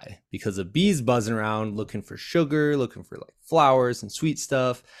fly? Because a bee's buzzing around looking for sugar, looking for like flowers and sweet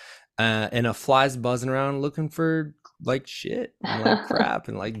stuff. And a fly's buzzing around looking for like shit and like crap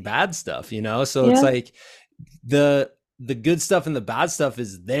and like bad stuff, you know? So it's Yeah. like the good stuff and the bad stuff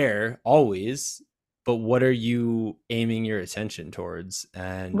is there always, but what are you aiming your attention towards?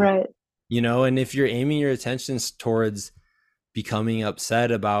 And Right. and if you're aiming your attentions towards becoming upset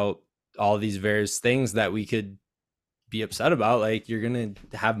about all these various things that we could be upset about, like you're gonna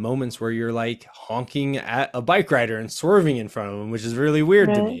have moments where you're like honking at a bike rider and swerving in front of them, which is really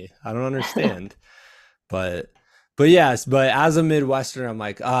weird to Right. me. I don't understand. but but yes, but as a Midwesterner, I'm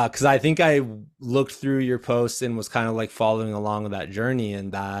like, because I think I looked through your posts and was kind of like following along with that journey,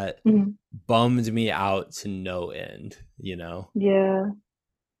 and that Mhm. bummed me out to no end. Yeah.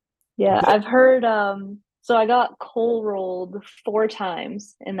 Yeah. But I've heard, so I got coal rolled 4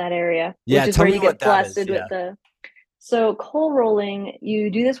 times in that area, which yeah, is tell where me you what get that is. blasted Yeah. with the. So coal rolling, you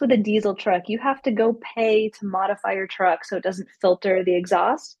do this with a diesel truck. You have to go pay to modify your truck so it doesn't filter the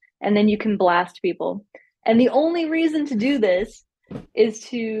exhaust, and then you can blast people. And the only reason to do this is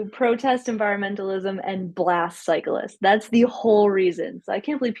to protest environmentalism and blast cyclists. That's the whole reason. So I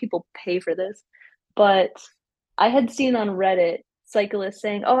can't believe people pay for this. But I had seen on Reddit cyclists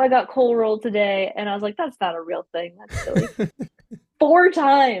saying, "Oh, I got coal rolled today." And I was like, that's not a real thing. That's silly. 4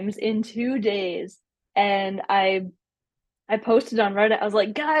 times in 2 days. And I posted on Reddit, I was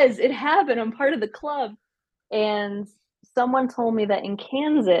like, guys, it happened. I'm part of the club. And someone told me that in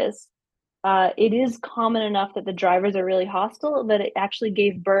Kansas, it is common enough that the drivers are really hostile that it actually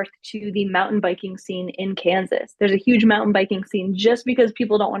gave birth to the mountain biking scene in Kansas. There's a huge mountain biking scene just because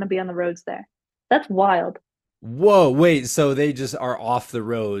people don't want to be on the roads there. That's wild. Whoa, wait, so they just are off the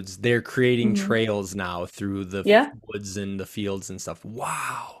roads. They're creating Hmm. trails now through the Yeah. woods and the fields and stuff.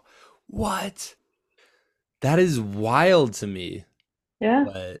 Wow. What? That is wild to me. Yeah.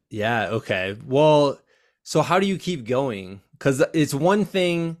 But yeah, okay. Well, so how do you keep going? Because it's one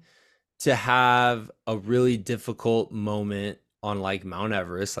thing to have a really difficult moment on like Mount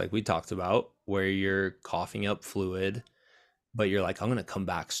Everest, like we talked about, where you're coughing up fluid, but you're like, I'm going to come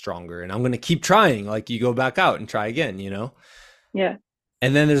back stronger and I'm going to keep trying. Like you go back out and try again, you know? Yeah.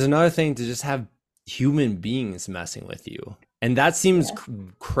 And then there's another thing to just have human beings messing with you. And that seems Yeah.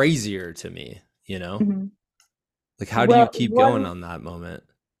 crazier to me, you know? Hmm. Like, how do you Well, keep going on that moment?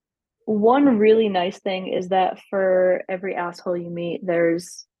 one really nice thing is that for every asshole you meet,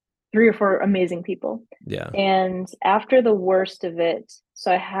 there's 3 or 4 amazing people. Yeah. And after the worst of it,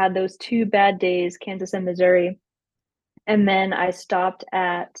 so I had those 2 bad days, Kansas and Missouri, and then I stopped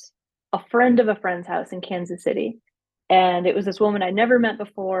at a friend of a friend's house in Kansas City. And it was this woman I never met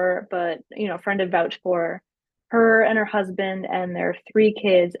before, but a friend had vouched for her and her husband and their 3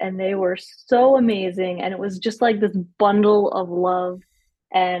 kids, and they were so amazing. And it was just like this bundle of love.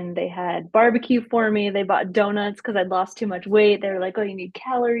 And they had barbecue for me. They bought donuts because I'd lost too much weight. They were like, "Oh, you need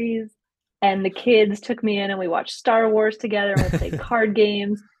calories." And the kids took me in and we watched Star Wars together and we played card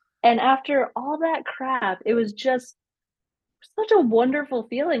games. And after all that crap, it was just such a wonderful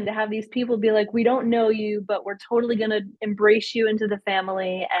feeling to have these people be like, "We don't know you, but we're totally going to embrace you into the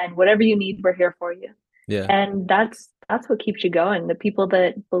family, and whatever you need, we're here for you." Yeah. And that's what keeps you going. The people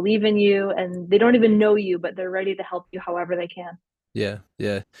that believe in you and they don't even know you, but they're ready to help you however they can. Yeah.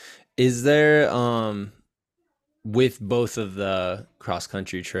 Yeah. Is there, with both of the cross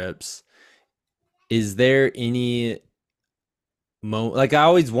country trips, is there any like I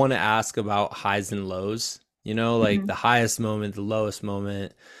always want to ask about highs and lows, you know, like Hmm. the highest moment, the lowest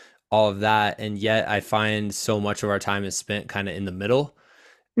moment, all of that. And yet I find so much of our time is spent kind of in the middle.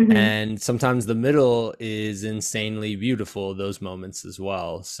 Hmm. And sometimes the middle is insanely beautiful, those moments as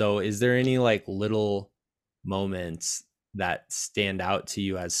well. So is there any like little moments that stand out to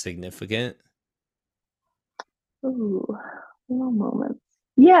you as significant? Ooh, little moments.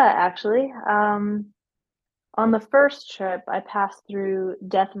 Yeah, actually. On the first trip, I passed through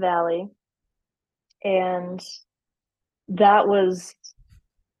Death Valley, and that was,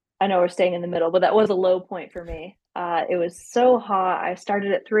 I know we're staying in the middle, but that was a low point for me. It was so hot. I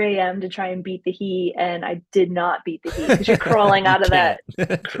started at 3 a.m. to try and beat the heat, and I did not beat the heat because you're crawling You out of can't. that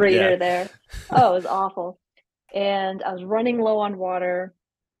Yeah. crater there. Oh, it was awful. And I was running low on water,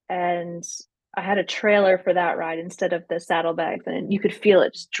 and I had a trailer for that ride instead of the saddlebags, and you could feel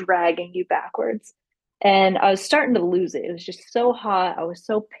it just dragging you backwards. And I was starting to lose it. It was just so hot. I was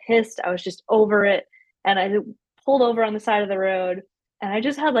so pissed. I was just over it. And I pulled over on the side of the road and I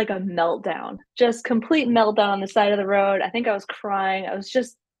just had like a meltdown, just complete meltdown on the side of the road. I think I was crying. I was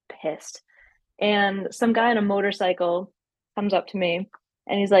just pissed. And some guy on a motorcycle comes up to me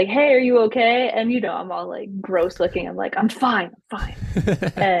and he's like, "Hey, are you okay?" And I'm all like gross looking. I'm like, "I'm fine. I'm fine."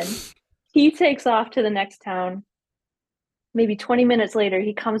 And he takes off to the next town. Maybe 20 minutes later,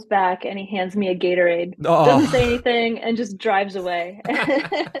 he comes back and he hands me a Gatorade, doesn't say Oh, anything, and just drives away.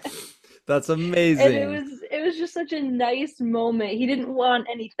 that's And it amazing. was it was just such a nice moment. He didn't want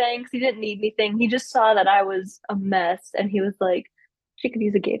any thanks. He didn't need anything. He just saw that I was a mess and he was like, "She could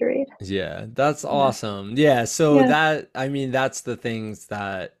use a Gatorade." Yeah, that's Yeah. awesome. Yeah, so Yeah. that, I mean, that's the things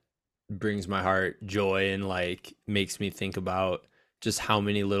that brings my heart joy and like makes me think about just how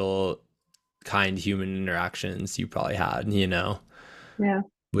many little kind human interactions you probably had, you know, Yeah.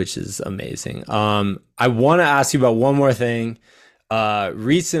 which is amazing. I want to ask you about one more thing.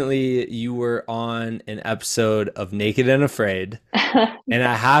 Recently you were on an episode of Naked and Afraid, and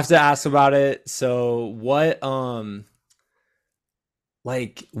I have to ask about it. So what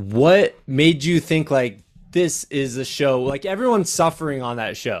made you think like this is a show, like everyone's suffering on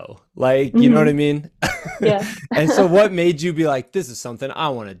that show, like, you know what I Hmm. mean? Yeah. And so what made you be like, this is something I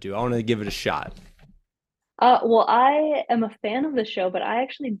want to do, I want to give it a shot? Well, I am a fan of the show, but I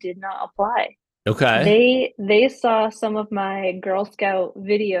actually did not apply. Okay. They saw some of my Girl Scout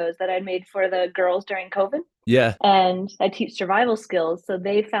videos that I made for the girls during COVID, Yeah. and I teach survival skills. So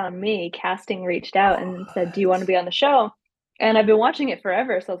they found me, casting reached out and said, "Do you want to What? be on the show?" And I've been watching it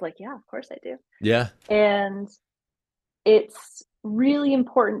forever, so I was like, "Yeah, of course I do." Yeah. And it's really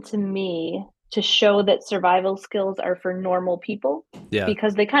important to me to show that survival skills are for normal people Yeah.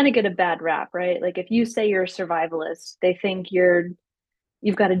 because they kind of get a bad rap, right? Like if you say you're a survivalist, they think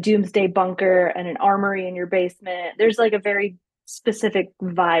you've got a doomsday bunker and an armory in your basement. There's like a very specific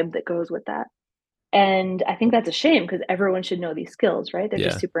vibe that goes with that. And I think that's a shame because everyone should know these skills, right? They're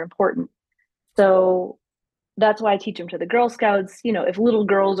just Yeah. super important. So that's why I teach them to the Girl Scouts. You know, if little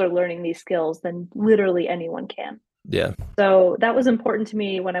girls are learning these skills, then literally anyone can. Yeah. So that was important to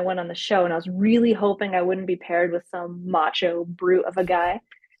me when I went on the show. And I was really hoping I wouldn't be paired with some macho brute of a guy.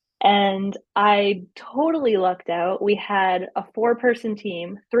 And I totally lucked out. We had a 4-person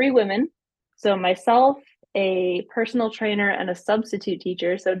team, 3 women. So myself, a personal trainer, and a substitute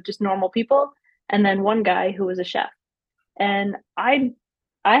teacher. So just normal people. And then one guy who was a chef. And I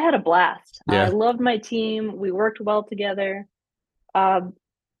had a blast. I Yeah. loved my team. We worked well together. Um,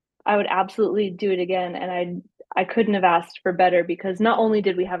 I would absolutely do it again, and I couldn't have asked for better because not only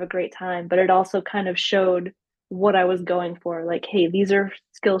did we have a great time, but it also kind of showed what I was going for. Like, hey, these are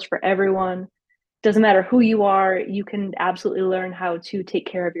skills for everyone. Doesn't matter who you are, you can absolutely learn how to take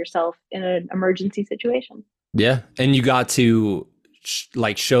care of yourself in an emergency situation. Yeah. And you got to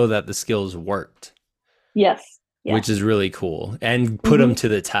like show that the skills worked, Yes. Yeah. which is really cool, and put them Mm-hmm. to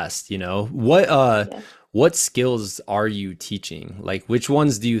the test, Yeah. what skills are you teaching? Like which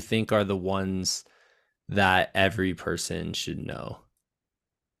ones do you think are the ones that every person should know?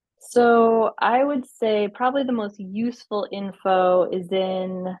 So I would say probably the most useful info is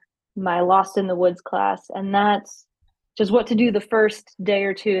in my Lost in the Woods class, and that's just what to do the first day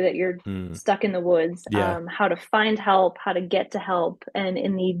or two that you're Mm, stuck in the woods, yeah. how to find help, how to get to help, and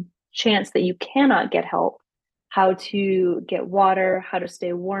in the chance that you cannot get help, how to get water, how to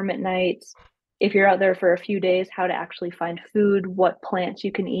stay warm at night. If you're out there for a few days, how to actually find food, what plants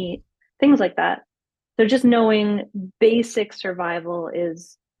you can eat, things like that. So just knowing basic survival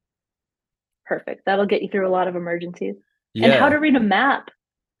is perfect. That'll get you through a lot of emergencies. And how Yeah. to read a map.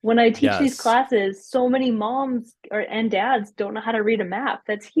 When I teach these Yes. classes, so many moms and dads don't know how to read a map.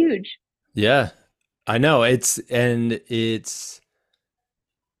 That's huge. Yeah. I know. It's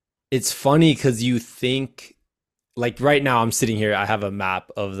funny because you think, like, right now I'm sitting here, I have a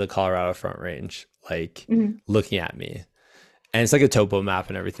map of the Colorado Front Range, like, Mm-hmm. looking at me. And it's like a topo map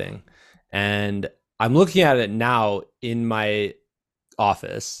and everything. And I'm looking at it now in my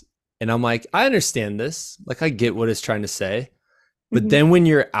office, and I'm like, I understand this. Like, I get what it's trying to say. But Mm-hmm. then when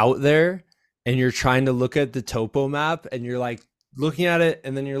you're out there and you're trying to look at the topo map and you're like looking at it,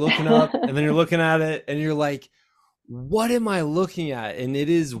 and then you're looking up, and then you're looking at it, and you're like, what am I looking at? And it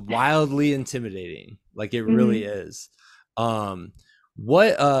is wildly intimidating. Like, it really Mm-hmm. is. Um,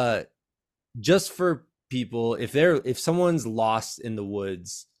 what just for people, if someone's lost in the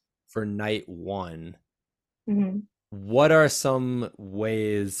woods for night one, Mm-hmm. what are some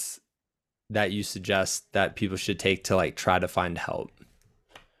ways that you suggest that people should take to like try to find help?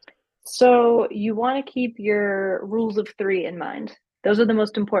 So you want to keep your rules of three in mind. Those are the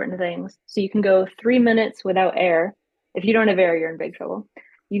most important things. So you can go 3 minutes without air. If you don't have air, you're in big trouble.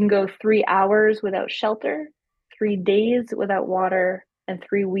 You can go 3 hours without shelter, 3 days without water, and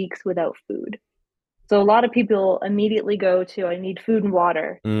 3 weeks without food. So a lot of people immediately go to I need food and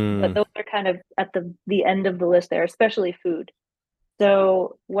water, but Mm, those are kind of at the end of the list there, especially food.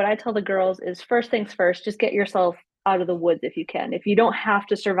 So what I tell the girls is first things first, just get yourself out of the woods if you can. If you don't have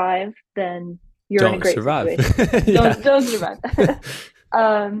to survive, then you're in a don't great survive. situation. Yeah. Don't survive.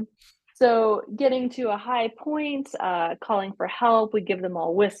 um, so getting to a high point, calling for help, we give them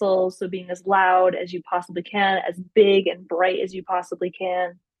all whistles. So being as loud as you possibly can, as big and bright as you possibly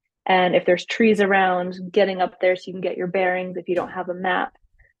can. And if there's trees around, getting up there so you can get your bearings if you don't have a map.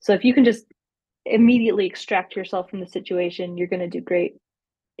 So if you can just immediately extract yourself from the situation, you're going to do great.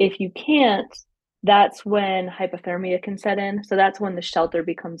 If you can't, that's when hypothermia can set in. So that's when the shelter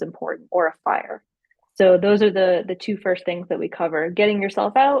becomes important or a fire. So those are the two first things that we cover: getting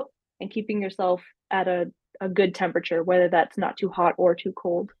yourself out and keeping yourself at a good temperature, whether that's not too hot or too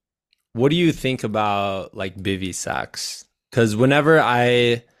cold. What do you think about like bivy sacks? Because whenever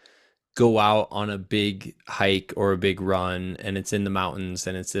I go out on a big hike or a big run and it's in the mountains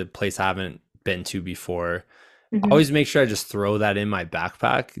and it's a place I haven't been to before, I Mm-hmm. always make sure I just throw that in my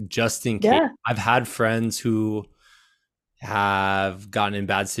backpack just in case. Yeah. I've had friends who have gotten in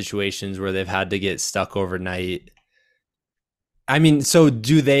bad situations where they've had to get stuck overnight. I mean, so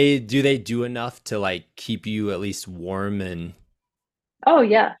do they do enough to like keep you at least warm and Oh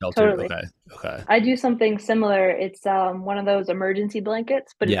yeah, sheltered? totally. Okay. Okay. I do something similar. It's one of those emergency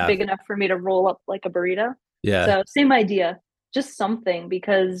blankets, but it's Yeah. big enough for me to roll up like a burrito. Yeah. So same idea, just something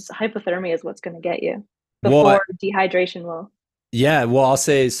because hypothermia is what's going to get you Well, before dehydration will. yeah, well, I'll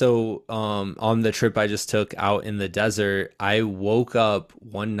say so on the trip I just took out in the desert, I woke up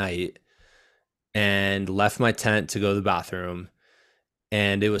one night and left my tent to go to the bathroom,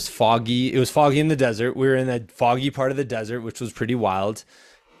 and it was foggy. It was foggy in the desert. We were in a foggy part of the desert, which was pretty wild.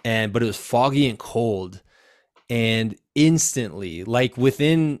 And but it was foggy and cold. And instantly, like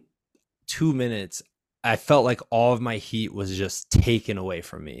within 2 minutes, I felt like all of my heat was just taken away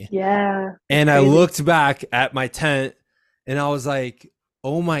from me. Yeah, it's And I crazy. looked back at my tent and I was like,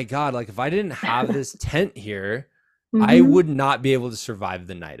 oh my God, like if I didn't have this tent here, I Hmm. would not be able to survive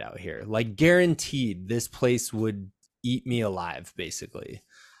the night out here. Like, guaranteed, this place would eat me alive, basically.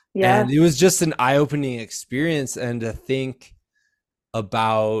 Yeah. And it was just an eye opening experience. And to think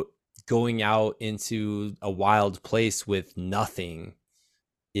about going out into a wild place with nothing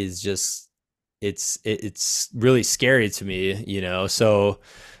is just it's really scary to me, so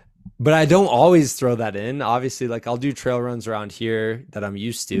but I don't always throw that in. Obviously, like I'll do trail runs around here that I'm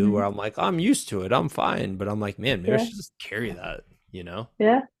used to where Hmm. I'm like, I'm used to it, I'm fine, but I'm like, man, maybe I Yeah. should just carry that.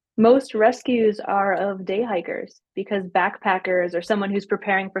 Yeah. Most rescues are of day hikers because backpackers or someone who's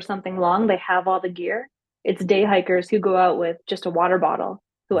preparing for something long, they have all the gear. It's day hikers who go out with just a water bottle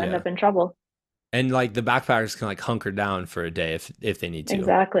who end Yeah. up in trouble. And like the backpackers can like hunker down for a day if they need to.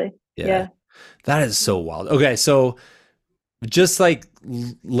 Exactly. Yeah. Yeah. That is so wild. Okay, so just like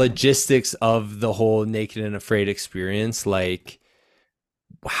logistics of the whole naked and afraid experience, like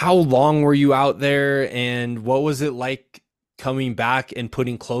how long were you out there and what was it like coming back and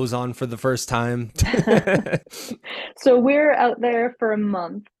putting clothes on for the first time? So we're out there for a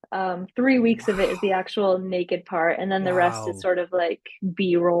month. 3 weeks of it is the Wow. actual naked part, and then the rest is Wow. sort of like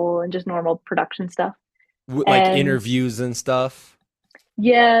B-roll and just normal production stuff. Like And interviews and stuff.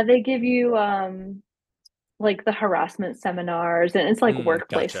 yeah, they give you like the harassment seminars and it's like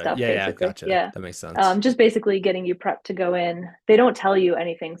workplace Gotcha. stuff Yeah, yeah, basically. gotcha. Yeah. That makes sense. Just basically getting you prepped to go in. They don't tell you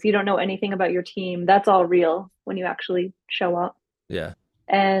anything, so you don't know anything about your team. That's all real when you actually show up. Yeah.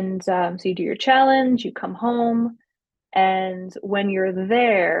 And so you do your challenge, you come home, and when you're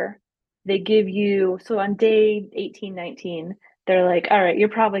there, they give you, so on day 18, 19, they're like, all right, you're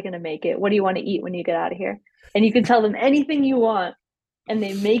probably going to make it. What do you want to eat when you get out of here? And you can tell them anything you want, and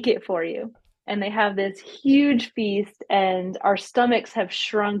they make it for you. And they have this huge feast, and our stomachs have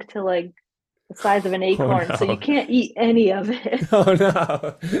shrunk to like the size of an Oh acorn, so you no. can't eat any of it. Oh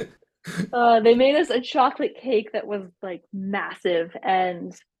no. They made us a chocolate cake that was like massive,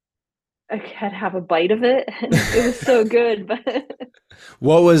 and I had to have a bite of it, and it was so good. But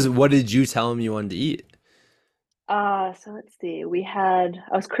What did you tell him you wanted to eat? so let's see. I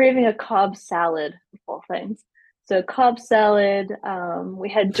was craving a Cobb salad of all things. So Cobb salad, we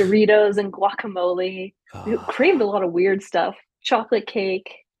had Doritos and guacamole. We craved a lot of weird stuff. Chocolate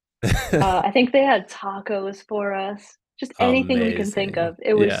cake. I think they had tacos for us. Just anything we can think Amazing. of.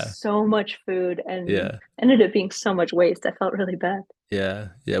 It was Yeah. so much food and Yeah. ended up being so much waste. I felt really bad. Yeah.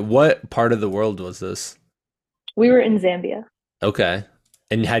 Yeah. What part of the world was this? We were in Zambia. Okay.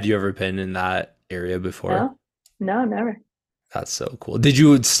 And had you ever been in that area before? No, no, never. That's so cool. Did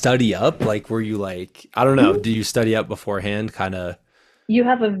you study up? Like, were you like, I don't know, Mhm. did you study up beforehand? Kind of. You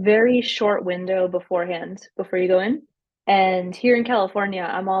have a very short window beforehand before you go in. And here in California,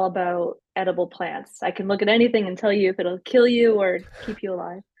 I'm all about edible plants. I can look at anything and tell you if it'll kill you or keep you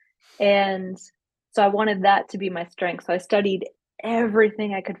alive. And so I wanted that to be my strength. So I studied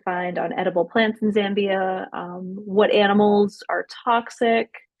everything I could find on edible plants in Zambia, what animals are toxic,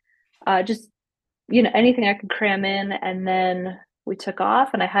 just anything I could cram in. And then we took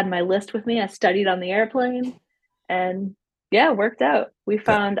off, and I had my list with me. I studied on the airplane, and yeah, it worked out. We That,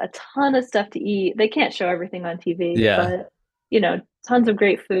 found a ton of stuff to eat. They can't show everything on TV, yeah. but tons of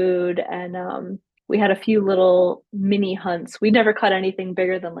great food. And we had a few little mini hunts. We never caught anything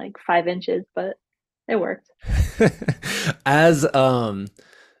bigger than like 5 inches, but it worked. As so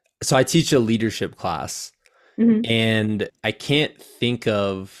I teach a leadership class Hmm. and I can't think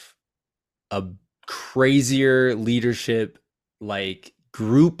of a crazier leadership like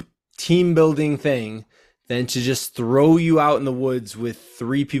group team building thing than to just throw you out in the woods with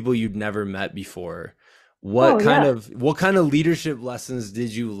three people you'd never met before. Oh yeah. What kind of leadership lessons did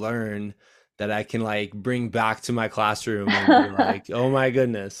you learn that I can like bring back to my classroom and be like, "Oh my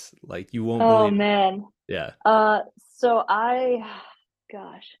goodness, like you won't Oh believe it." man. Yeah. So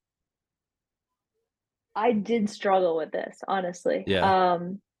gosh, I did struggle with this, honestly. Yeah.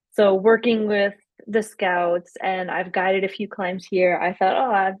 So working with the scouts and I've guided a few climbs here, I thought,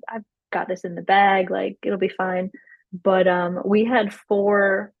 oh, I've got this in the bag, like it'll be fine. But we had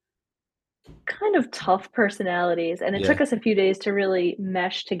four kind of tough personalities, and it Yeah. took us a few days to really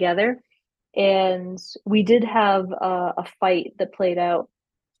mesh together. And we did have a fight that played out,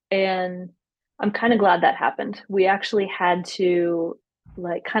 and I'm kind of glad that happened. We actually had to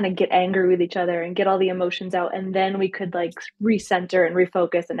like kind of get angry with each other and get all the emotions out, and then we could like recenter and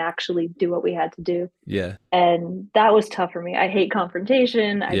refocus and actually do what we had to do. Yeah. And that was tough for me. I hate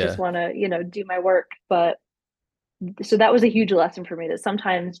confrontation. I just Yeah. want to, do my work. But so that was a huge lesson for me, that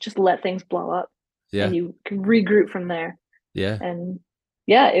sometimes just let things blow up Yeah. and you can regroup from there. Yeah. And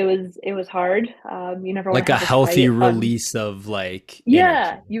yeah, it was hard. You never want Like to a have a healthy fight on. release of like Yeah,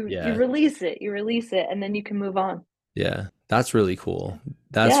 energy. you Yeah. release it, and then you can move on. Yeah. That's really cool.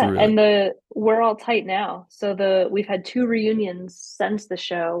 That's Yeah, really, and we're all tight now. So we've had two reunions since the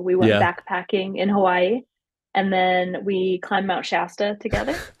show. We went yeah. backpacking in Hawaii, and then we climbed Mount Shasta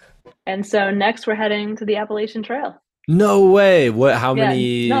together. And so next we're heading to the Appalachian Trail. No way. What,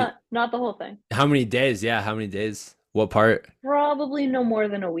 Yeah, not the whole thing. how many days? Yeah. How many days? What part? Probably no more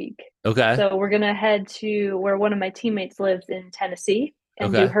than a week. Okay. So we're gonna head to where one of my teammates lives in Tennessee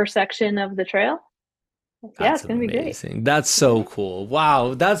and do Okay. her section of the trail. Yeah, That's it's gonna be great. amazing. That's so Mhm. cool.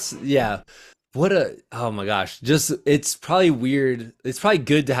 Wow. That's, yeah. What a, oh my gosh. Just, it's probably weird. It's probably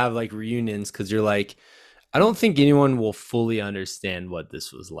good to have like reunions because you're like, I don't think anyone will fully understand what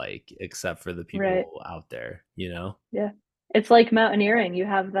this was like except for the Right. people out there, you know? Yeah. It's like mountaineering. You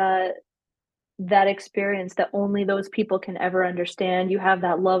have that experience that only those people can ever understand. You have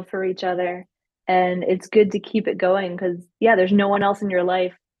that love for each other, and it's good to keep it going because yeah, there's no one else in your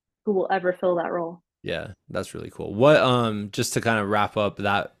life who will ever fill that role. Yeah, that's really cool. What just to kind of wrap up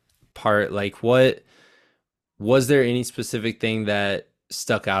that part, like what was there any specific thing that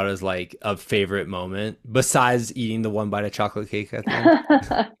stuck out as like a favorite moment besides eating the one bite of chocolate cake at the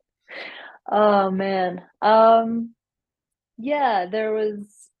end? Oh man. Yeah, there was,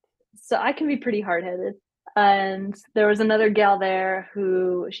 so I can be pretty hard-headed. And there was another gal there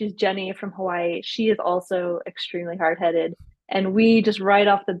who, she's Jenny from Hawaii. She is also extremely hard-headed. And we just right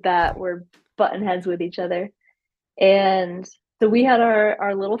off the bat were button heads with each other. And so we had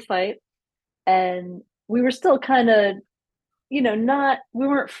our little fight, and we were still kind of, not, we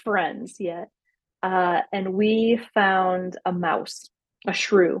weren't friends yet. And we found a mouse, a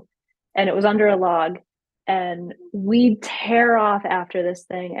shrew, and it was under a log. And we tear off after this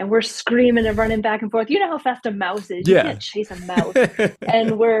thing, and we're screaming and running back and forth. You know how fast a mouse is. You Yeah. can't chase a mouse.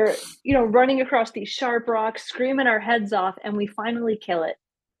 And we're, running across these sharp rocks, screaming our heads off, and we finally kill it.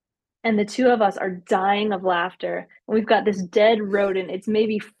 And the two of us are dying of laughter. And we've got this dead rodent. It's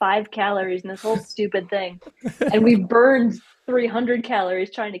maybe 5 calories in this whole stupid thing. And we burned 300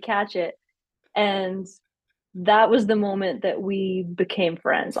 calories trying to catch it. And that was the moment that we became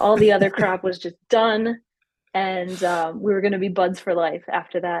friends. All the other crap was just done, and we were going to be buds for life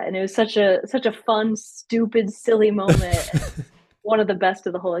after that. And it was such a fun, stupid, silly moment. One of the best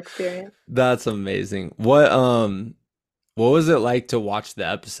of the whole experience. That's amazing. What was it like to watch the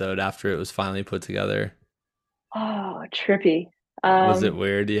episode after it was finally put together? Oh, trippy. Was it Um,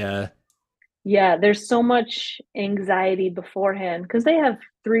 weird? Yeah. yeah, there's so much anxiety beforehand because they have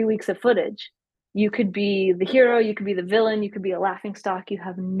 3 weeks of footage. You could be the hero, you could be the villain, you could be a laughing stock. You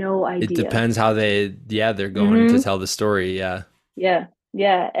have no It idea. depends how they're going to Hmm. tell the story. Yeah. Yeah,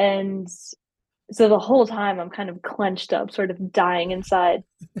 yeah. And so the whole time I'm kind of clenched up, sort of dying inside.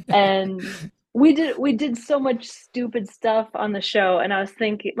 And we did so much stupid stuff on the show, and I was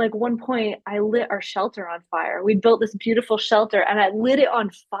thinking, like, one point I lit our shelter on fire. We built this beautiful shelter and I lit it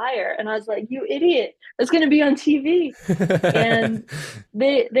on fire, and I was like, you idiot, that's going to be on TV. And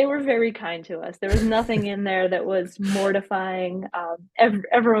they were very kind to us. There was nothing in there that was mortifying.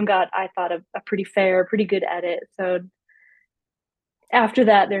 Everyone got, I thought, a pretty fair, pretty good edit. So after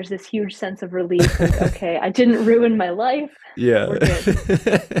that, there's this huge sense of relief, like, okay, I didn't ruin my life. Yeah. We're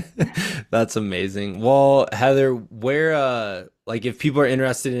good. That's amazing. Well, Heather, where like if people are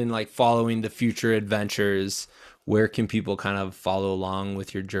interested in like following the future adventures, where can people kind of follow along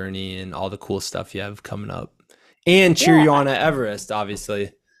with your journey and all the cool stuff you have coming up? And cheer Yeah. you on at Everest,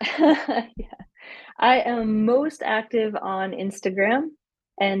 obviously. Yeah. I am most active on Instagram,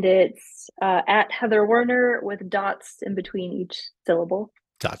 and it's at Heather Werner with dots in between each syllable.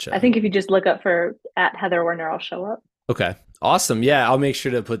 I Gotcha. think if you just look up for at Heather Werner, I'll show up. Okay. Awesome. Yeah, I'll make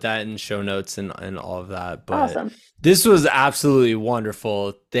sure to put that in show notes and all of that. But Awesome. this was absolutely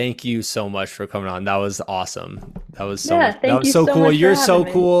wonderful. Thank you so much for coming on. That was awesome. That was so Yeah, much. That thank was you so so cool. much for You're having so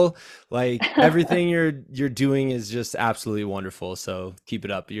me. cool. Like everything you're doing is just absolutely wonderful. So keep it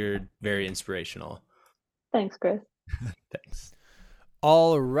up. You're very inspirational. Thanks, Chris. Thanks.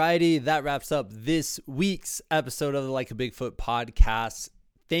 Alrighty, that wraps up this week's episode of the Like a Bigfoot podcast.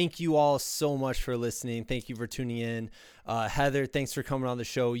 Thank you all so much for listening. Thank you for tuning in. Heather, thanks for coming on the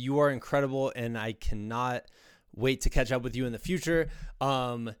show. You are incredible, and I cannot wait to catch up with you in the future.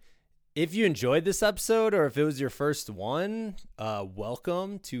 If you enjoyed this episode, or if it was your first one,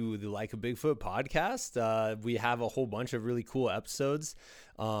 welcome to the Like a Bigfoot podcast. We have a whole bunch of really cool episodes.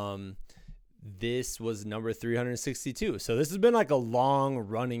 This was number 362. So this has been like a long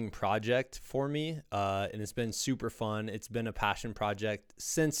running project for me. And it's been super fun. It's been a passion project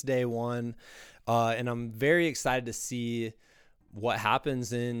since day one. And I'm very excited to see what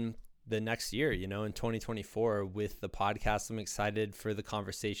happens in the next year, in 2024 with the podcast. I'm excited for the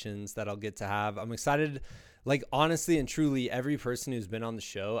conversations that I'll get to have. I'm excited, like, honestly and truly, every person who's been on the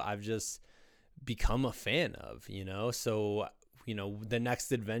show, I've just become a fan of, so the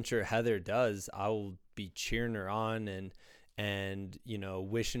next adventure Heather does, I'll be cheering her on and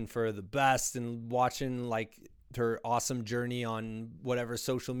wishing for the best and watching like her awesome journey on whatever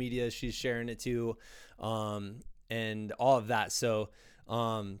social media she's sharing it to, and all of that. So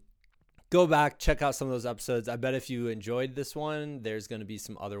go back, check out some of those episodes. I bet if you enjoyed this one, there's going to be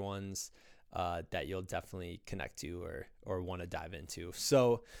some other ones that you'll definitely connect to or want to dive into.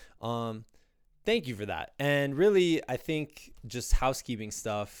 So thank you for that. And really, I think just housekeeping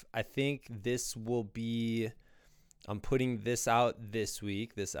stuff. I think I'm putting this out this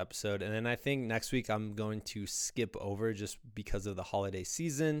week, this episode. And then I think next week I'm going to skip over just because of the holiday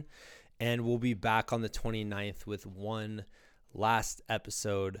season. And we'll be back on the 29th with one last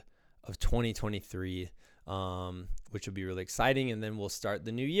episode of 2023, which will be really exciting. And then we'll start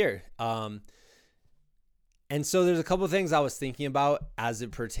the new year. And so there's a couple of things I was thinking about as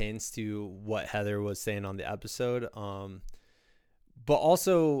it pertains to what Heather was saying on the episode. But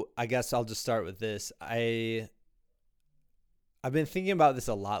also, I guess I'll just start with this. I've been thinking about this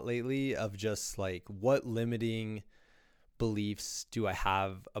a lot lately of just like what limiting beliefs do I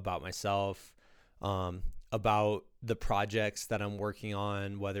have about myself, about the projects that I'm working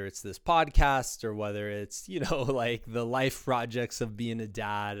on, whether it's this podcast or whether it's, like the life projects of being a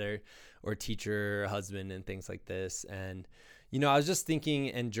dad or teacher, or husband, and things like this. And, I was just thinking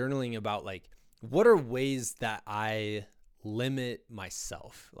and journaling about like, what are ways that I limit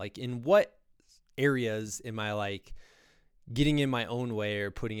myself? Like in what areas am I like getting in my own way or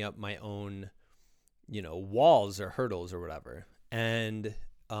putting up my own, walls or hurdles or whatever. And,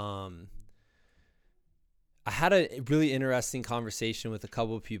 I had a really interesting conversation with a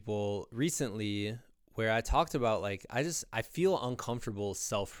couple of people recently where I talked about like, I feel uncomfortable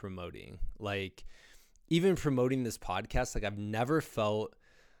self-promoting, like even promoting this podcast. Like I've never felt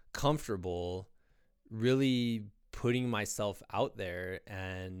comfortable really putting myself out there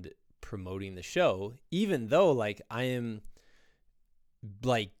and promoting the show, even though like I am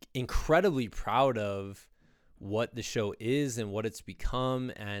like incredibly proud of what the show is and what it's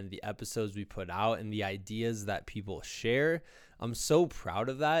become and the episodes we put out and the ideas that people share. I'm so proud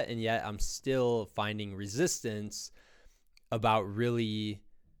of that. And yet I'm still finding resistance about really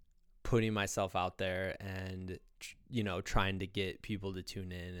putting myself out there and, trying to get people to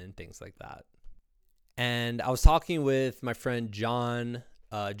tune in and things like that. And I was talking with my friend John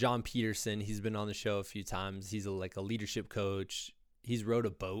Peterson. He's been on the show a few times. He's like a leadership coach. He's rowed a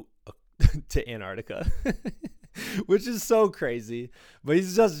boat to Antarctica, which is so crazy, but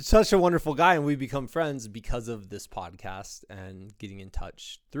he's just such a wonderful guy. And we become friends because of this podcast and getting in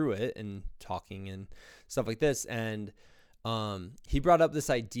touch through it and talking and stuff like this. And he brought up this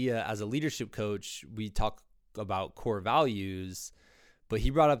idea as a leadership coach. We talk about core values, but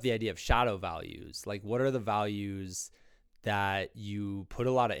he brought up the idea of shadow values. Like, what are the values that you put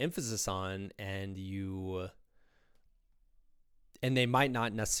a lot of emphasis on and they might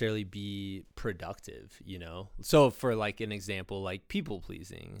not necessarily be productive, So for like an example, like people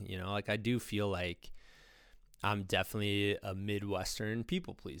pleasing, like I do feel like I'm definitely a Midwestern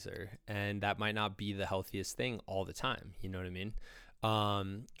people pleaser, and that might not be the healthiest thing all the time. You know what I mean?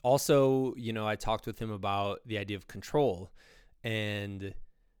 Also, I talked with him about the idea of control and,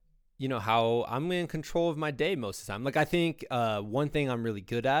 how I'm in control of my day most of the time. Like I think one thing I'm really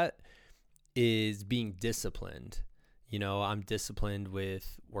good at is being disciplined. I'm disciplined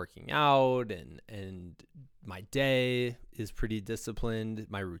with working out and my day is pretty disciplined,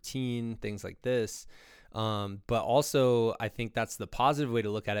 my routine, things like this. But also I think that's the positive way to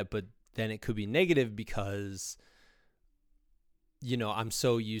look at it, but then it could be negative because, I'm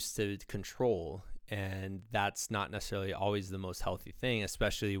so used to control, and that's not necessarily always the most healthy thing,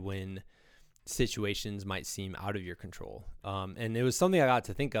 especially when situations might seem out of your control. And it was something I got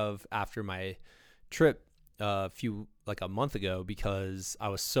to think of after my trip a month ago, because I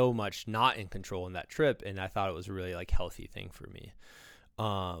was so much not in control in that trip, and I thought it was a really healthy thing for me.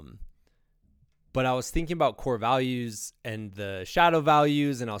 But I was thinking about core values and the shadow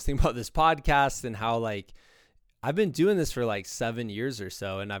values, and I was thinking about this podcast and how I've been doing this for 7 years or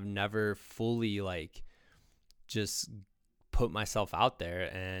so, and I've never fully just put myself out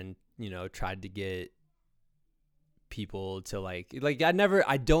there and tried to get people to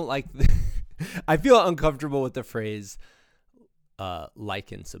I don't I feel uncomfortable with the phrase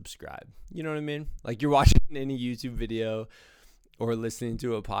like and subscribe. You know what I mean? You're watching any YouTube video or listening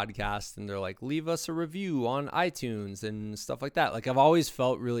to a podcast and they're leave us a review on iTunes and stuff like that. I've always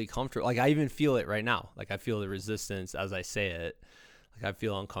felt really comfortable. I even feel it right now. I feel the resistance as I say it. I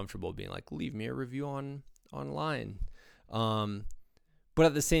feel uncomfortable being leave me a review online. But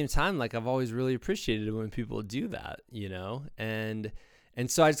at the same time, I've always really appreciated it when people do that, and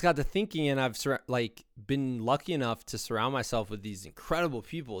so I just got to thinking, and I've been lucky enough to surround myself with these incredible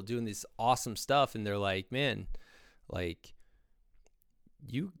people doing this awesome stuff. And they're man,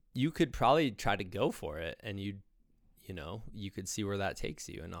 you could probably try to go for it, and you could see where that takes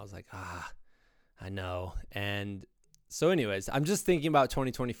you. And I was I know. And so anyways, I'm just thinking about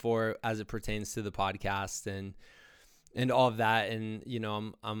 2024 as it pertains to the podcast and all of that. And,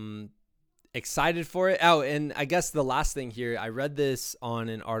 I'm excited for it. Oh, and I guess the last thing here, I read this on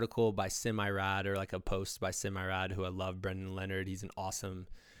an article by Semi-Rad, or a post by Semi-Rad, who I love, Brendan Leonard. He's an awesome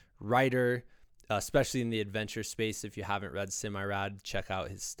writer, especially in the adventure space. If you haven't read Semi-Rad, check out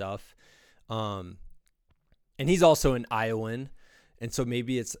his stuff. And he's also an Iowan. And so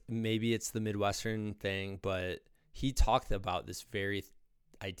maybe it's the Midwestern thing, but he talked about this very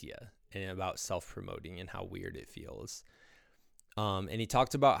idea and about self-promoting and how weird it feels. And he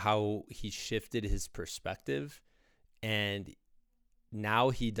talked about how he shifted his perspective, and now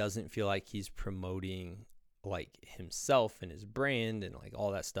he doesn't feel like he's promoting himself and his brand and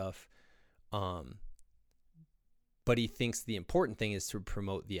all that stuff. But he thinks the important thing is to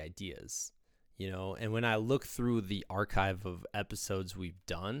promote the ideas, and when I look through the archive of episodes we've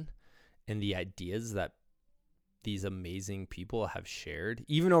done and the ideas that these amazing people have shared,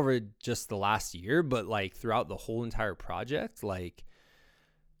 even over just the last year, but throughout the whole entire project,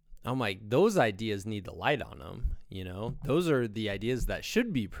 I'm those ideas need the light on them. Those are the ideas that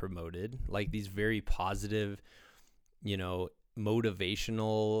should be promoted, these very positive,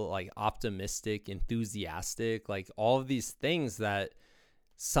 motivational, optimistic, enthusiastic, all of these things that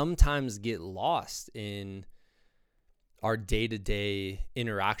sometimes get lost in our day-to-day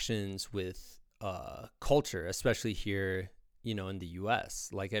interactions with culture, especially here, in the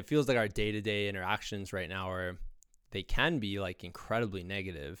US. It feels like our day-to-day interactions right now they can be incredibly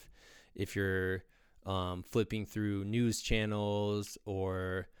negative. If you're flipping through news channels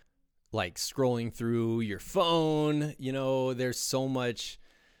or scrolling through your phone, there's so much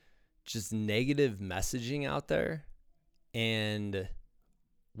just negative messaging out there. And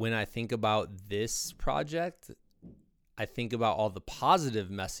when I think about this project, I think about all the positive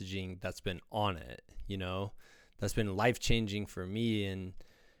messaging that's been on it, that's been life-changing for me and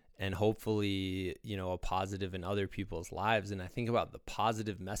hopefully, a positive in other people's lives. And I think about the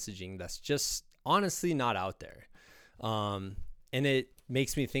positive messaging that's just honestly not out there. And it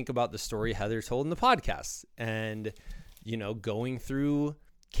makes me think about the story Heather told in the podcast and, going through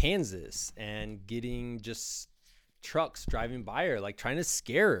Kansas and getting just trucks driving by her, trying to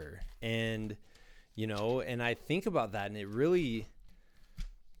scare her. And, and I think about that, and it really,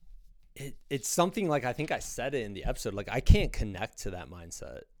 it's something I think I said it in the episode, I can't connect to that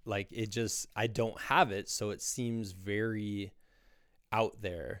mindset. I don't have it. So it seems very out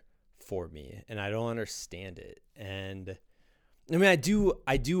there for me, and I don't understand it. And I mean,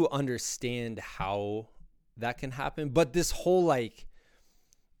 I do understand how that can happen, but this whole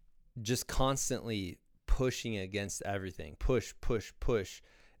just constantly pushing against everything, push,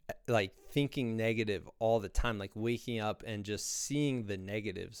 thinking negative all the time, waking up and just seeing the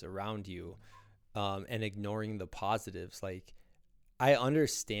negatives around you, and ignoring the positives. I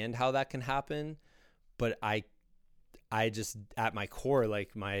understand how that can happen, but I just, at my core,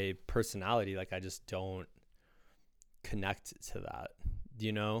 my personality, I just don't connect to that,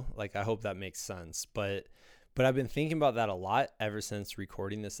 I hope that makes sense. But I've been thinking about that a lot ever since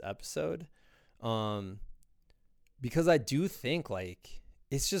recording this episode. Because I do think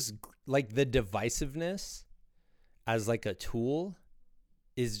it's just like the divisiveness as like a tool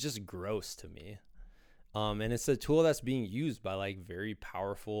is just gross to me. And it's a tool that's being used by like very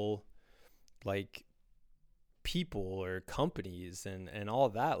powerful like people or companies and all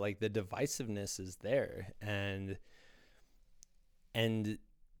that. Like the divisiveness is there, and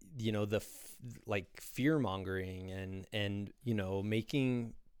you know, like fear mongering and you know,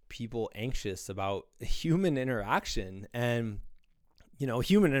 making people anxious about human interaction. And you know,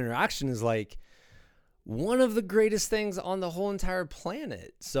 human interaction is like one of the greatest things on the whole entire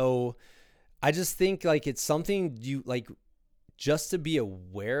planet. So I just think like it's something you like just to be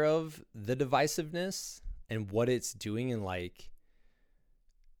aware of the divisiveness and what it's doing, and like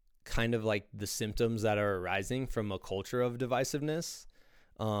kind of like the symptoms that are arising from a culture of divisiveness.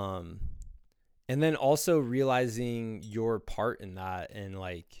 And then also realizing your part in that, and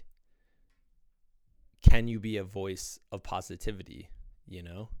like, can you be a voice of positivity, you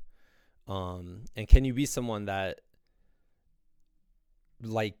know? And can you be someone that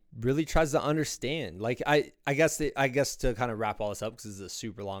like really tries to understand? Like I guess to kind of wrap all this up, because it's a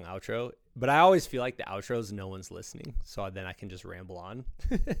super long outro, but I always feel like the outros, no one's listening, so then I can just ramble on.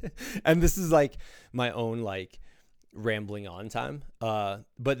 And this is like my own like rambling on time.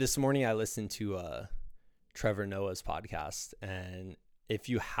 But this morning I listened to Trevor Noah's podcast, and if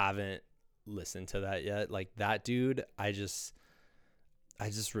you haven't listened to that yet, like that dude, I just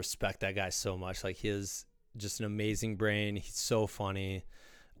respect that guy so much. Like he has just an amazing brain. He's so funny.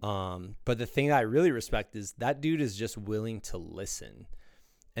 But the thing that I really respect is that dude is just willing to listen.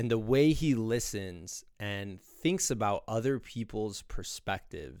 And the way he listens and thinks about other people's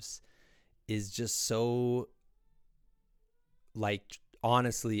perspectives is just so, like,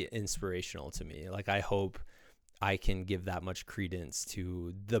 honestly inspirational to me. Like, I hope I can give that much credence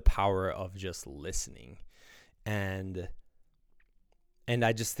to the power of just listening. And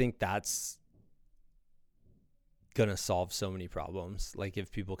I just think that's gonna solve so many problems. Like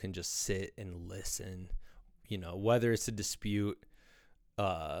if people can just sit and listen, you know, whether it's a dispute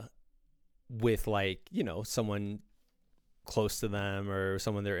with like, you know, someone close to them or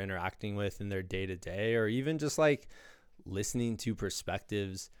someone they're interacting with in their day to day, or even just like listening to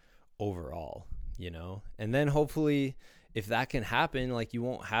perspectives overall, you know. And then hopefully if that can happen, like you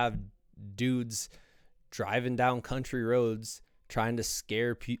won't have dudes driving down country roads trying to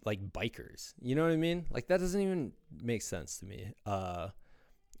scare like bikers, you know what I mean? Like that doesn't even make sense to me.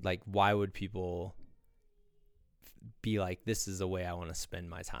 Like why would people be like, this is the way I want to spend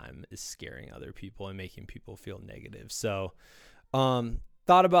my time, is scaring other people and making people feel negative? So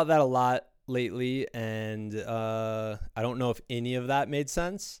thought about that a lot lately, and I don't know if any of that made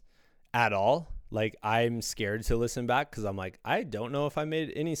sense at all. Like I'm scared to listen back because I'm like, I don't know if I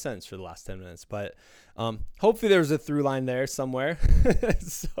made any sense for the last 10 minutes, but hopefully there's a through line there somewhere.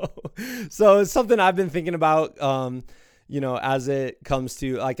 So it's something I've been thinking about, you know, as it comes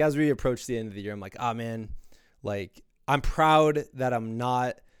to like, as we approach the end of the year, I'm like, oh man, like I'm proud that I'm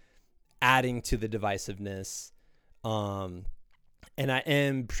not adding to the divisiveness. And I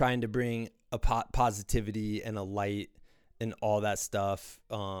am trying to bring a positivity and a light and all that stuff,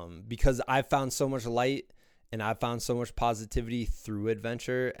 because I found so much light and I found so much positivity through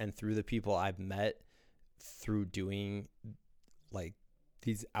adventure and through the people I've met through doing like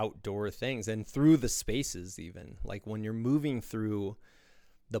these outdoor things, and through the spaces. Even like when you're moving through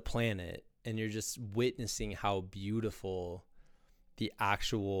the planet and you're just witnessing how beautiful the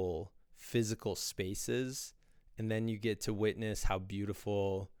actual physical space is, and then you get to witness how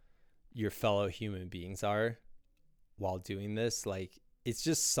beautiful your fellow human beings are while doing this. Like it's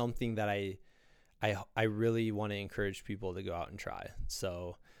just something that I really want to encourage people to go out and try.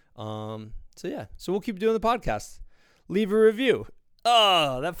 So yeah, so we'll keep doing the podcast. Leave a review.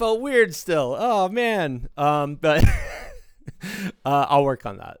 Oh, that felt weird still. Oh man. But I'll work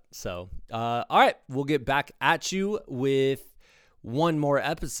on that. So all right, we'll get back at you with one more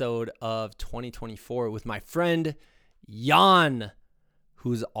episode of 2024 with my friend Jan,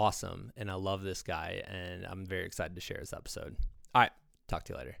 who's awesome. And I love this guy, and I'm very excited to share this episode. All right. Talk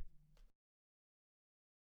to you later.